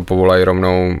mě třeba povolají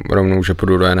rovnou, že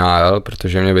půjdu do NHL,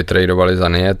 protože mě vytradovali za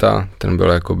Nieta, ten byl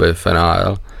jakoby v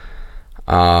NHL.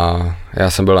 A já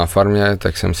jsem byl na farmě,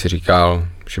 tak jsem si říkal,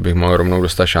 že bych mohl rovnou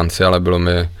dostat šanci, ale bylo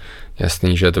mi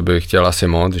jasný, že to bych chtěl asi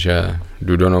moc, že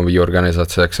jdu do nový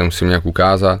organizace, tak se musím nějak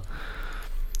ukázat.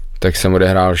 Tak jsem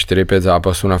odehrál 4-5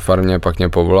 zápasů na farmě, pak mě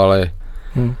povolali.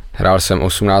 Hrál jsem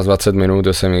 18-20 minut,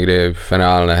 to jsem nikdy v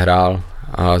NHL nehrál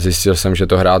a zjistil jsem, že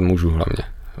to hrát můžu hlavně.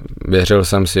 Věřil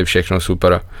jsem si, všechno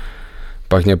super.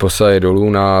 Pak mě poslali dolů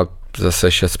na zase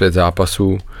 6-5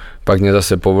 zápasů, pak mě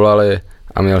zase povolali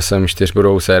a měl jsem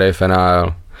 4bodovou sérii v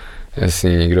NHL.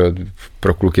 Jasně, nikdo,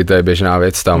 pro kluky to je běžná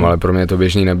věc tam, ale pro mě to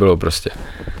běžný nebylo prostě.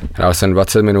 Hrál jsem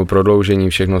 20 minut prodloužení,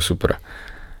 všechno super.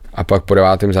 A pak po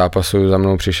 9. zápasu za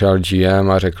mnou přišel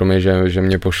GM a řekl mi, že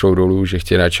mě pošlou dolů, že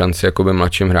chtějí dát šanci jakoby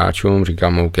mladším hráčům.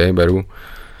 Říkám, OK, beru.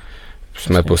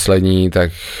 Jsme poslední,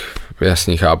 tak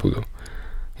jasně, chápu to.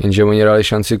 Jenže oni dali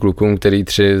šanci klukům, který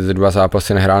 2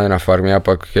 zápasy nehráli na farmě a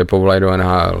pak je povolají do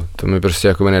NHL. To mi prostě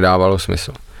jakoby nedávalo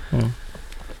smysl.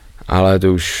 Ale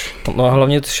to už... No a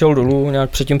hlavně ty šel dolů nějak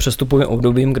před tím přestupovým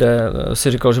obdobím, kde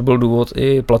si říkal, že byl důvod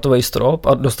i platový strop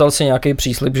a dostal si nějaký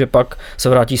příslib, že pak se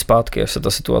vrátí zpátky, až se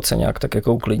ta situace nějak tak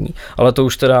jako uklidní. Ale to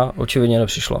už teda očividně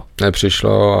nepřišlo.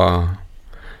 Nepřišlo a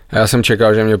já jsem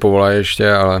čekal, že mě povolají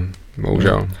ještě, ale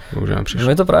bohužel nepřišlo.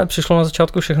 Mně to právě přišlo na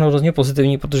začátku všechno hrozně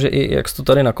pozitivní, protože i jak jsi to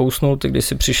tady nakousnul, ty když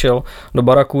jsi přišel do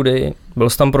Barakudy, byl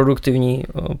jsi tam produktivní,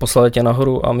 poslal tě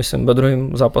nahoru a myslím ve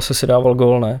druhém zápase si dával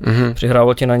gól, ne?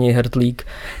 Přihrával tě na něj hertlík,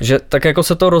 že tak jako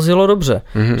se to rozjelo dobře,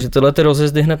 že tyhle ty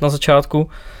rozjezdy hned na začátku,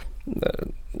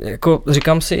 jako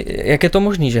říkám si, jak je to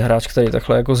možný, že hráč, který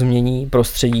takhle jako změní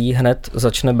prostředí, hned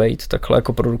začne být takhle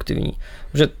jako produktivní.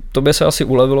 Že tobě se asi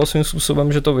ulevilo svým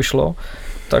způsobem, že to vyšlo,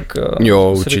 tak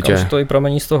jo, si říkám, že to i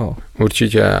pramení z toho.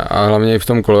 Určitě a hlavně i v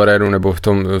tom Coloradu nebo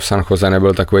v San Jose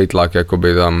nebyl takový tlak, jako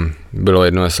by tam bylo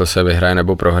jedno, jestli se vyhraje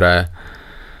nebo prohraje.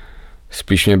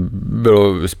 Spíš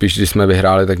když jsme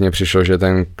vyhráli, tak mně přišlo, že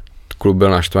ten klub byl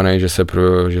naštvaný,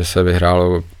 že se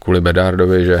vyhrálo kvůli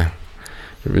Bedardovi,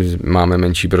 máme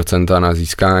menší procenta na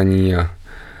získání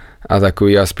a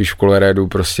takový a spíš v Coloredu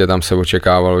prostě tam se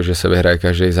očekávalo, že se vyhraje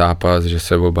každý zápas, že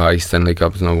se obhájí Stanley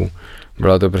Cup znovu.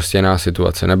 Byla to prostě jiná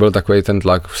situace. Nebyl takový ten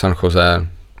tlak v San Jose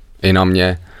i na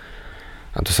mě.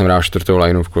 A to jsem hrál 4.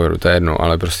 lineu v Coloredu, to je jedno,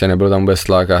 ale prostě nebyl tam vůbec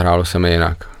tlak a hrálo se mi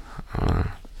jinak.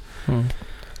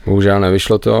 Bohužel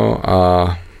nevyšlo to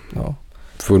a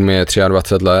furt mi je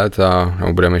 23 let a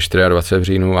bude mi 24 v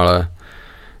říjnu, ale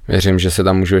věřím, že se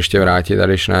tam můžu ještě vrátit a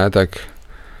když ne, tak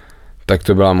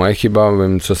to byla moje chyba,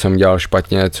 vím, co jsem dělal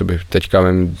špatně, teďka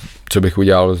vím, co bych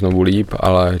udělal znovu líp,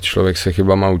 ale člověk se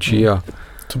chybama učí a...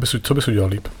 Co bys udělal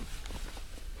líp?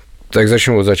 Tak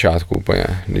začnu od začátku úplně.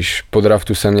 Když po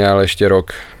draftu jsem měl ještě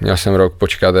rok, měl jsem rok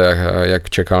počkat, jak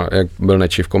byl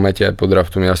Neči v Kometě, po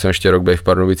draftu měl jsem ještě rok být v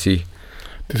Pardubicích.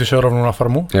 Ty jsi šel rovnou na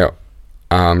farmu? Jo.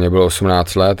 A mě bylo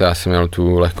 18 let, já jsem měl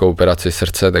tu lehkou operaci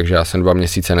srdce, takže já jsem 2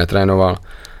 měsíce netrénoval.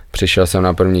 Přišel jsem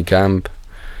na první kemp,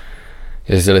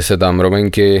 jezdili se tam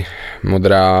rovinky,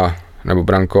 modrá, nebo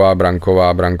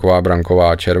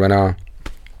branková, červená.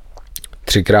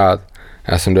 3krát.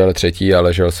 Já jsem dojel 3. a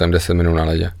ležel jsem 10 minut na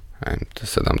ledě. To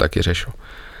se tam taky řešilo.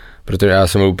 Protože já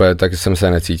jsem úplně, tak jsem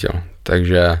se necítil.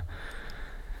 Takže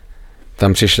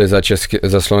tam přišli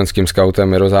za slovenským skautem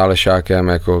Miro Zálešákem,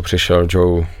 jako přišel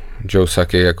Joe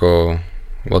Saki, jako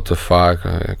what the fuck,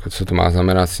 jako co to má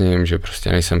znamenat s ním, že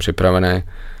prostě nejsem připravený.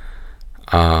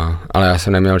 Ale já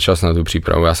jsem neměl čas na tu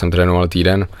přípravu, já jsem trénoval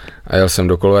týden a jel jsem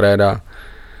do Coloreda,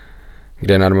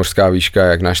 kde je nadmořská výška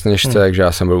jak na Sněžce, takže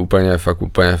já jsem byl úplně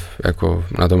jako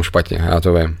na tom špatně, já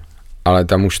to vím. Ale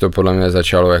tam už to podle mě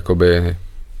začalo jakoby,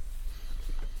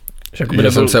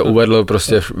 že jsem se uvedl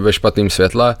prostě ve špatném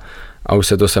světle a už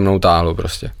se to se mnou táhlo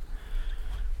prostě.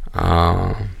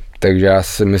 Takže já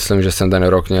si myslím, že jsem ten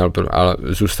rok měl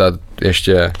zůstat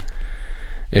ještě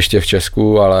v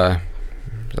Česku, ale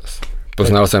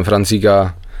poznal jsem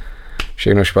Francíka,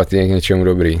 všechno špatně, k něčemu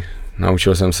dobrý.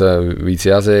 Naučil jsem se víc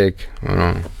jazyk,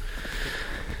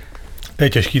 Je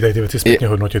těžký tady ty věci zpětně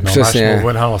hodnotit, no. Přesně. Máš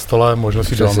smlouvu NHL na stole,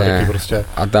 možnosti do Ameriky prostě.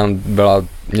 A tam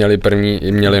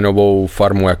měli novou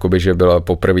farmu, jakoby, že byla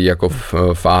poprvé jako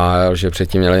v AHL, že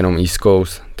předtím měli jenom East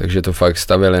Coast, takže to fakt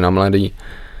stavili na mladý.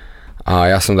 A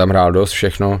já jsem tam hrál dost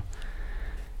všechno,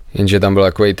 jenže tam byl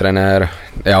takový trenér,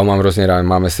 já ho mám hrozně rád,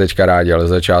 máme se teďka rádi, ale z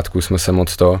začátku jsme se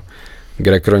moc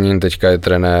Greg Ronin teďka je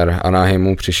trenér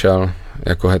Anaheimu, přišel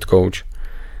jako head coach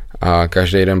a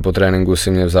každý den po tréninku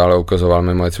si mě vzal a ukazoval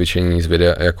mi moje cvičení z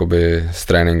videa, jakoby z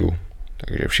tréninku.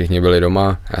 Takže všichni byli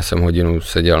doma, já jsem hodinu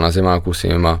seděl na zimáku s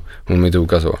ním a on mi to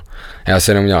ukazoval. Já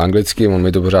jsem neuměl anglicky, on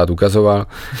mi to pořád ukazoval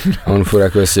a on furt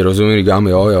jako jestli rozumí, říkám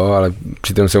jo, ale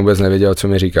přitom jsem vůbec nevěděl, co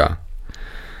mi říká.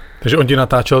 Takže on ti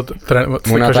natáčel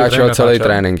celý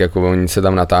trénink, jako oni se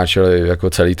tam natáčeli jako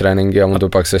celý tréninky a on to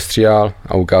pak sestříhal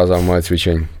a ukázal moje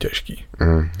cvičení. Těžký.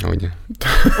 Hodně.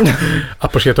 A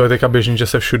počkej, to je teďka běžný, že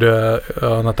se všude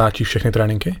natáčí všechny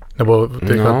tréninky? Nebo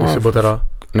teďka, když si byl teda...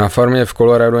 Na farmě v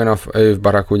Coloredu i v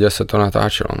Barakudě se to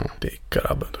natáčelo, no. Ty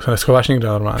krabe, to se neschováš nikde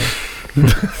normálně.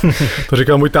 To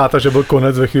říkal můj táta, že byl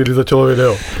konec ve chvíli, kdy začalo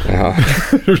video.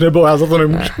 Už nebylo, já za to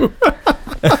nemůžu.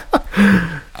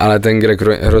 Ale ten Greg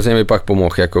hrozně mi pak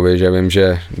pomohl, jakoby, že vím,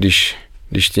 že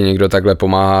když ti někdo takhle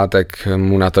pomáhá, tak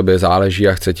mu na tebe záleží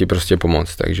a chce ti prostě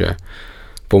pomoct, takže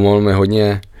pomohl mi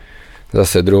hodně.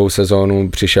 Zase druhou sezónu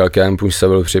přišel kemp, už se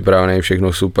byl připravený,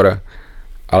 všechno super,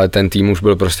 ale ten tým už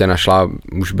byl prostě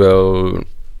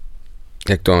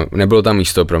nebylo tam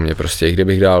místo pro mě prostě,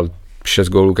 kdybych dal 6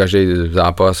 gólů každý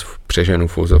zápas v přeženu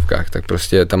v úzovkách, tak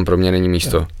prostě tam pro mě není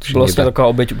místo. Byla vlastně taková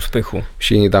oběť úspěchu.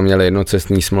 Všichni tam měli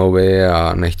jednocestní smlouvy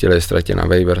a nechtěli ztratit na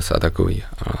waivers a takový.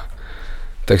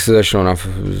 Tak se začalo,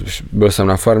 byl jsem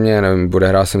na farmě, nevím,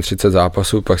 odehrál jsem 30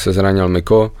 zápasů, pak se zranil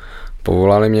Miko,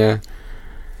 povolali mě,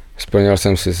 splnil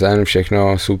jsem si sen,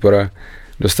 všechno super,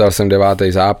 dostal jsem 9.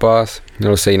 zápas,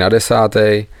 měl se jít na 10.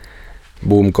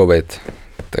 boom, covid.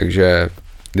 Takže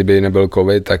kdyby nebyl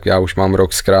covid, tak já už mám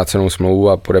rok zkrácenou smlouvu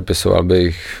a podepisoval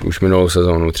bych už minulou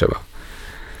sezónu třeba.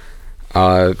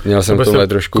 Ale měl jsem tohle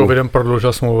trošku... Covidem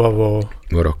prodloužil smlouva o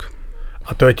rok.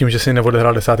 A to je tím, že jsi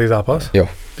neodehrál 10. zápas? Jo.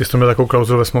 Ty jsi to měl takovou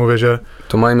klauzulu ve smlouvě, že...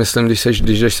 To mají, myslím,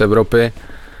 když jdeš z Evropy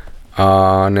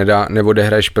a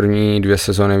neodehraješ první 2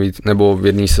 sezóny víc, nebo v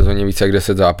jedné sezóně více jak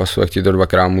 10 zápasů, tak ti to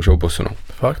 2krát můžou posunout.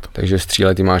 Fakt? Takže z 3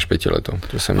 lety máš 5 letou.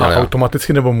 To jsem měl a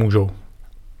automaticky nebo můžou?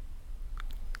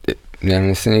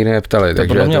 Mě se nikdy neptali,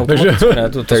 takže...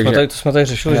 To jsme tady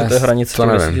řešili, že to je hranice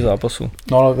 10 zápasů.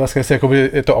 No ale vlastně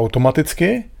je to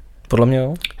automaticky? Podle mě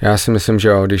jo. Já si myslím, že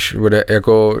jo, když bude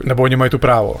jako... Nebo oni mají tu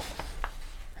právo?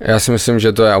 Já si myslím,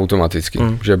 že to je automaticky,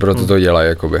 že proto to dělají,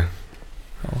 jakoby.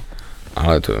 No.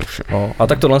 Ale to je No, a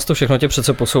tak tohle to všechno tě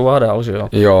přece posouvá dál, že jo?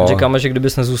 Jo. Říkáme, že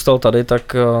kdybys nezůstal tady,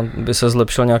 tak by se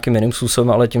zlepšil nějakým jiným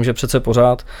způsobem, ale tím, že přece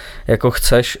pořád jako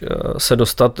chceš se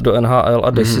dostat do NHL a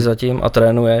jdeš si zatím a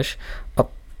trénuješ a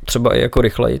třeba i jako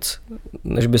rychlejc,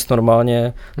 než bys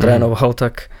normálně trénoval,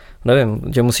 tak nevím,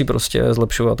 tě musí prostě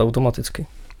zlepšovat automaticky.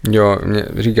 Jo,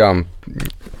 říkám,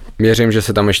 věřím, že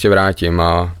se tam ještě vrátím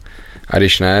a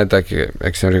když ne, tak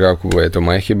jak jsem říkal, je to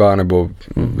moje chyba, nebo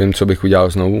vím, co bych udělal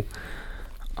znovu,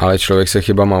 ale člověk se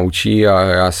chybama učí a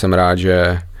já jsem rád,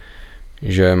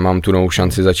 že mám tu novou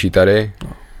šanci začít tady.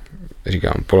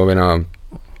 Říkám, polovina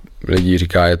lidí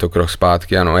říká, je to krok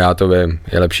zpátky, ano, já to vím,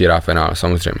 je lepší hrát finál,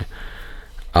 samozřejmě.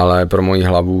 Ale pro moji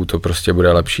hlavu to prostě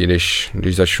bude lepší,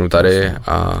 když začnu tady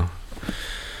a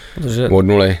od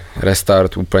nuly,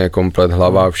 restart, úplně komplet,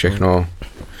 hlava, všechno,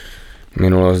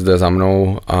 minulost jde za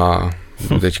mnou a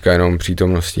teďka jenom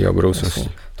přítomností a budoucností.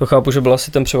 To chápu, že byl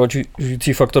asi ten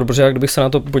převažující faktor, protože jak kdybych se na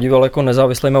to podíval jako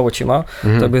nezávislýma očima,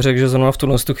 tak bych řekl, že zrovna v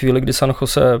tuhle chvíli, kdy San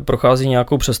Jose prochází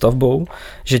nějakou přestavbou,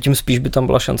 že tím spíš by tam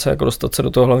byla šance jako dostat se do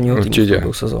toho hlavního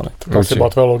týmu v sezóny. To asi byla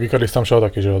tvoje logika, když tam šel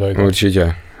taky, že jo?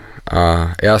 Určitě.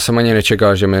 A já jsem ani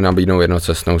nečekal, že mi nabídnou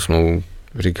jednocestnou smlouvu.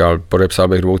 Říkal, podepsal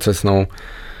bych dvoucestnou,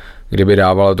 kdyby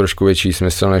dávalo trošku větší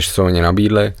smysl, než co oni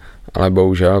nabídli, ale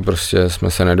bohužel prostě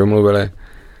jsme se nedomluvili.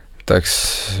 Tak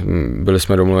byli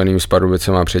jsme domluveným s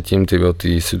Pardubicema předtím, ty o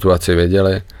té situaci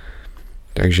věděli,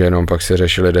 takže jenom pak se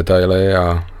řešily detaily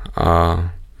a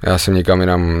já jsem nikam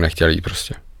jinam nechtěl jít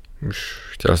prostě. Už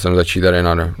chtěl jsem začít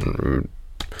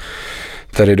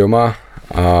tady doma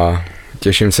a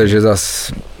těším se, že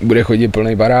zas bude chodit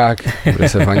plný barák, bude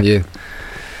se fandit.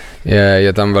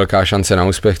 Je tam velká šance na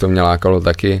úspěch, to mě lákalo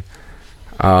taky.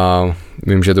 A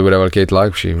vím, že to bude velký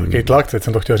tlak. Velký tlak, teď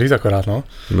jsem to chtěl říct akorát, no.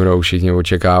 Budou všichni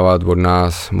očekávat od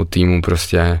nás, od týmu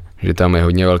prostě, že tam je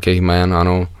hodně velkých jmén,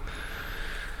 ano.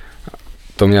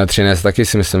 To měl přinést taky,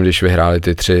 si myslím, když vyhráli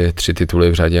ty tři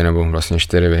tituly v řadě, nebo vlastně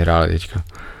 4 vyhráli teďka.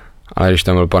 Ale když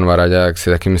tam byl pan Varadě, tak si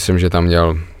taky myslím, že tam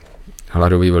měl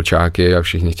hladový vlčáky a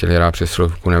všichni chtěli hrát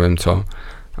přesilovku, nevím co.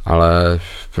 Ale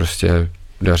prostě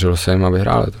dařilo se jim a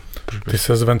vyhráli to. Ty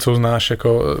se s Vencou znáš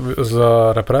jako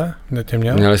za repre?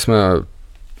 Měli jsme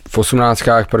v 18.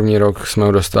 první rok jsme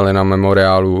ho dostali na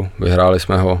memoriálu, vyhráli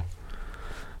jsme ho.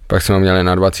 Pak jsme ho měli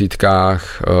na 20.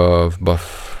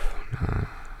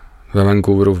 Ve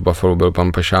Vancouveru, v Buffalo byl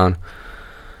pan Pešán.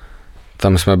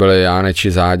 Tam jsme byli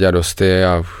Jáneči, Záďa, Dosty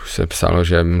a už se psalo,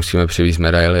 že musíme přivést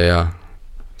medaily a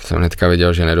jsem hnedka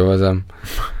věděl, že nedovezem.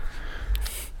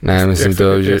 Ne, myslím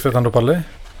to, že... Jak jste tam dopadli?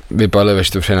 Vypadli ve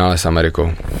čtvrtfinále s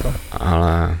Amerikou,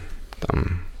 ale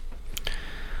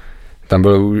tam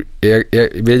bylo,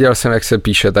 věděl jsem, jak se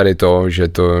píše tady to, že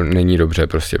to není dobře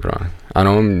prostě pro mě.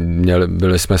 Ano,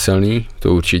 byli jsme silní,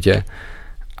 to určitě,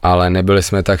 ale nebyli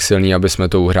jsme tak silní, aby jsme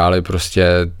to uhráli prostě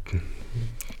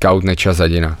Kaut, Nečas,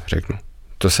 Zadina, řeknu.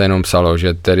 To se jenom psalo,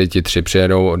 že tedy ti 3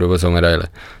 přijedou a dovezou medaily.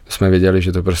 To jsme věděli,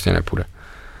 že to prostě nepůjde.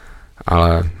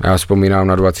 Ale já vzpomínám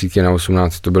na 20, na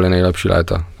 18, to byly nejlepší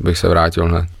léta, bych se vrátil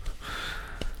hned.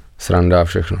 Sranda a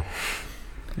všechno.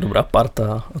 Dobrá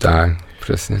parta. Tak,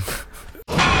 přesně.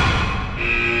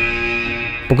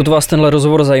 Pokud vás tenhle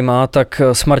rozhovor zajímá, tak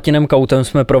s Martinem Kautem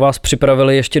jsme pro vás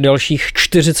připravili ještě dalších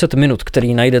 40 minut,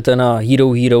 který najdete na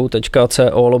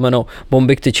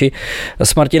herohero.co/bombiktyči.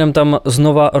 S Martinem tam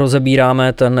znova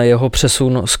rozebíráme ten jeho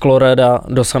přesun z Colorada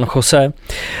do San Jose.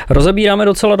 Rozebíráme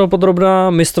docela dopodrobna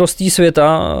mistrovství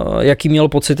světa, jaký měl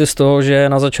pocity z toho, že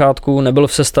na začátku nebyl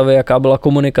v sestavě, jaká byla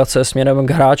komunikace směrem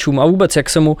k hráčům a vůbec jak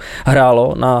se mu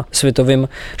hrálo na světovém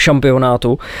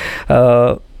šampionátu.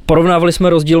 Porovnávali jsme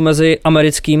rozdíl mezi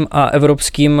americkým a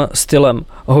evropským stylem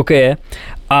hokeje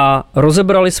a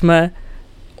rozebrali jsme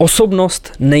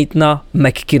osobnost Nathana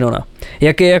McKinnona.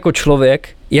 Jak je jako člověk,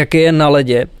 jak je na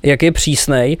ledě, jak je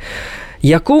přísnej,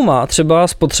 jakou má třeba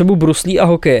spotřebu bruslí a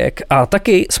hokejek a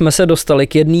taky jsme se dostali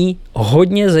k jedné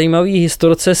hodně zajímavé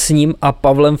historce s ním a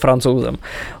Pavlem Francouzem.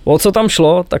 O co tam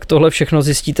šlo, tak tohle všechno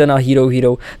zjistíte na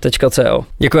herohero.co.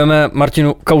 Děkujeme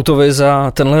Martinu Kautovi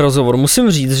za tenhle rozhovor.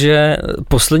 Musím říct, že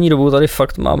poslední dobou tady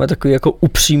fakt máme takový jako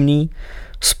upřímný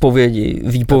zpovědi,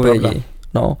 výpovědi.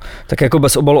 No, tak jako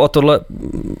bez obalu a tohle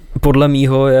podle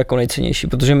mýho je jako nejcennější,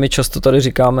 protože my často tady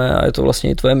říkáme, a je to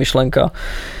vlastně i tvoje myšlenka,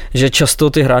 že často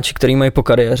ty hráči, který mají po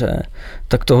kariéře,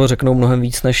 tak toho řeknou mnohem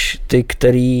víc, než ty,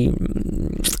 který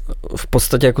v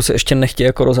podstatě jako se ještě nechtějí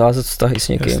jako rozházet vztahy s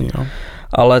někým. Jasný, no.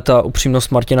 Ale ta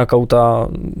upřímnost Martina Kauta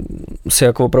si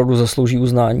jako opravdu zaslouží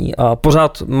uznání a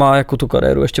pořád má jako tu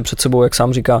kariéru ještě před sebou, jak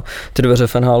sám říká, ty dveře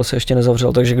v NHL se ještě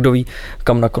nezavřel, takže kdo ví,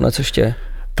 kam nakonec ještě.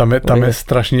 Tam je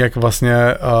strašný, jak vlastně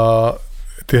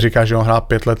ty říkáš, že on hrál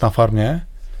 5 let na farmě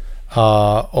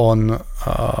a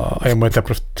jemu je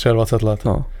teprve 23 let.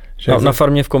 No. Na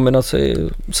farmě v kombinaci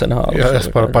s NHL.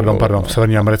 Pardon, v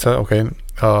Severní Americe, OK.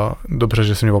 Dobře,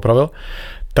 že jsi mě opravil.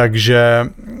 Takže,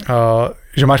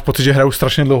 že máš pocit, že hraju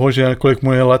strašně dlouho, že kolik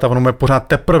mu je let a on je pořád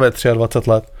teprve 23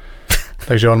 let.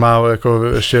 Takže on má jako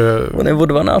ještě... On je o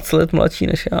 12 let mladší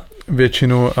než já.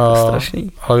 Většinu...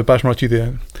 Strašný. Ale vypadáš mladší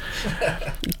ty.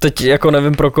 Teď jako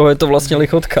nevím, pro koho je to vlastně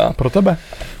lichotka. Pro tebe.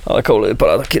 Ale Kouli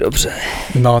vypadá taky dobře.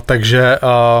 No, takže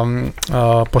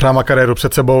pořád má kariéru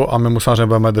před sebou a my mu samozřejmě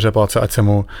budeme držet palce,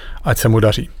 ať se mu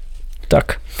daří.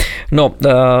 Tak, no,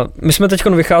 my jsme teď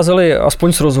vycházeli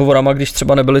aspoň s rozhovorama, když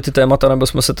třeba nebyly ty témata, nebo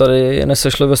jsme se tady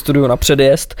nesešli ve studiu na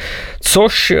předjezd,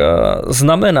 což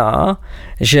znamená,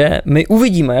 že my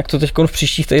uvidíme, jak to teď v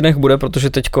příštích týdnech bude, protože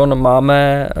teď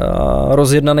máme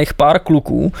rozjednaných pár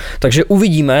kluků, takže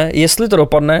uvidíme, jestli to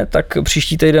dopadne, tak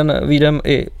příští týden vyjdem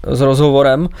i s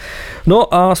rozhovorem.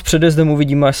 No a s předjezdem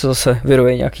uvidíme, až se zase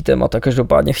vyroje nějaký témata.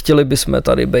 Každopádně chtěli bychom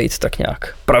tady být tak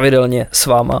nějak pravidelně s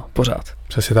váma pořád.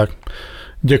 Přesně tak.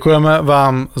 Děkujeme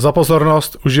vám za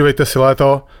pozornost, užívejte si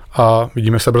léto a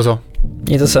vidíme se brzo.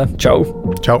 Mějte se, čau.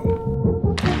 Čau.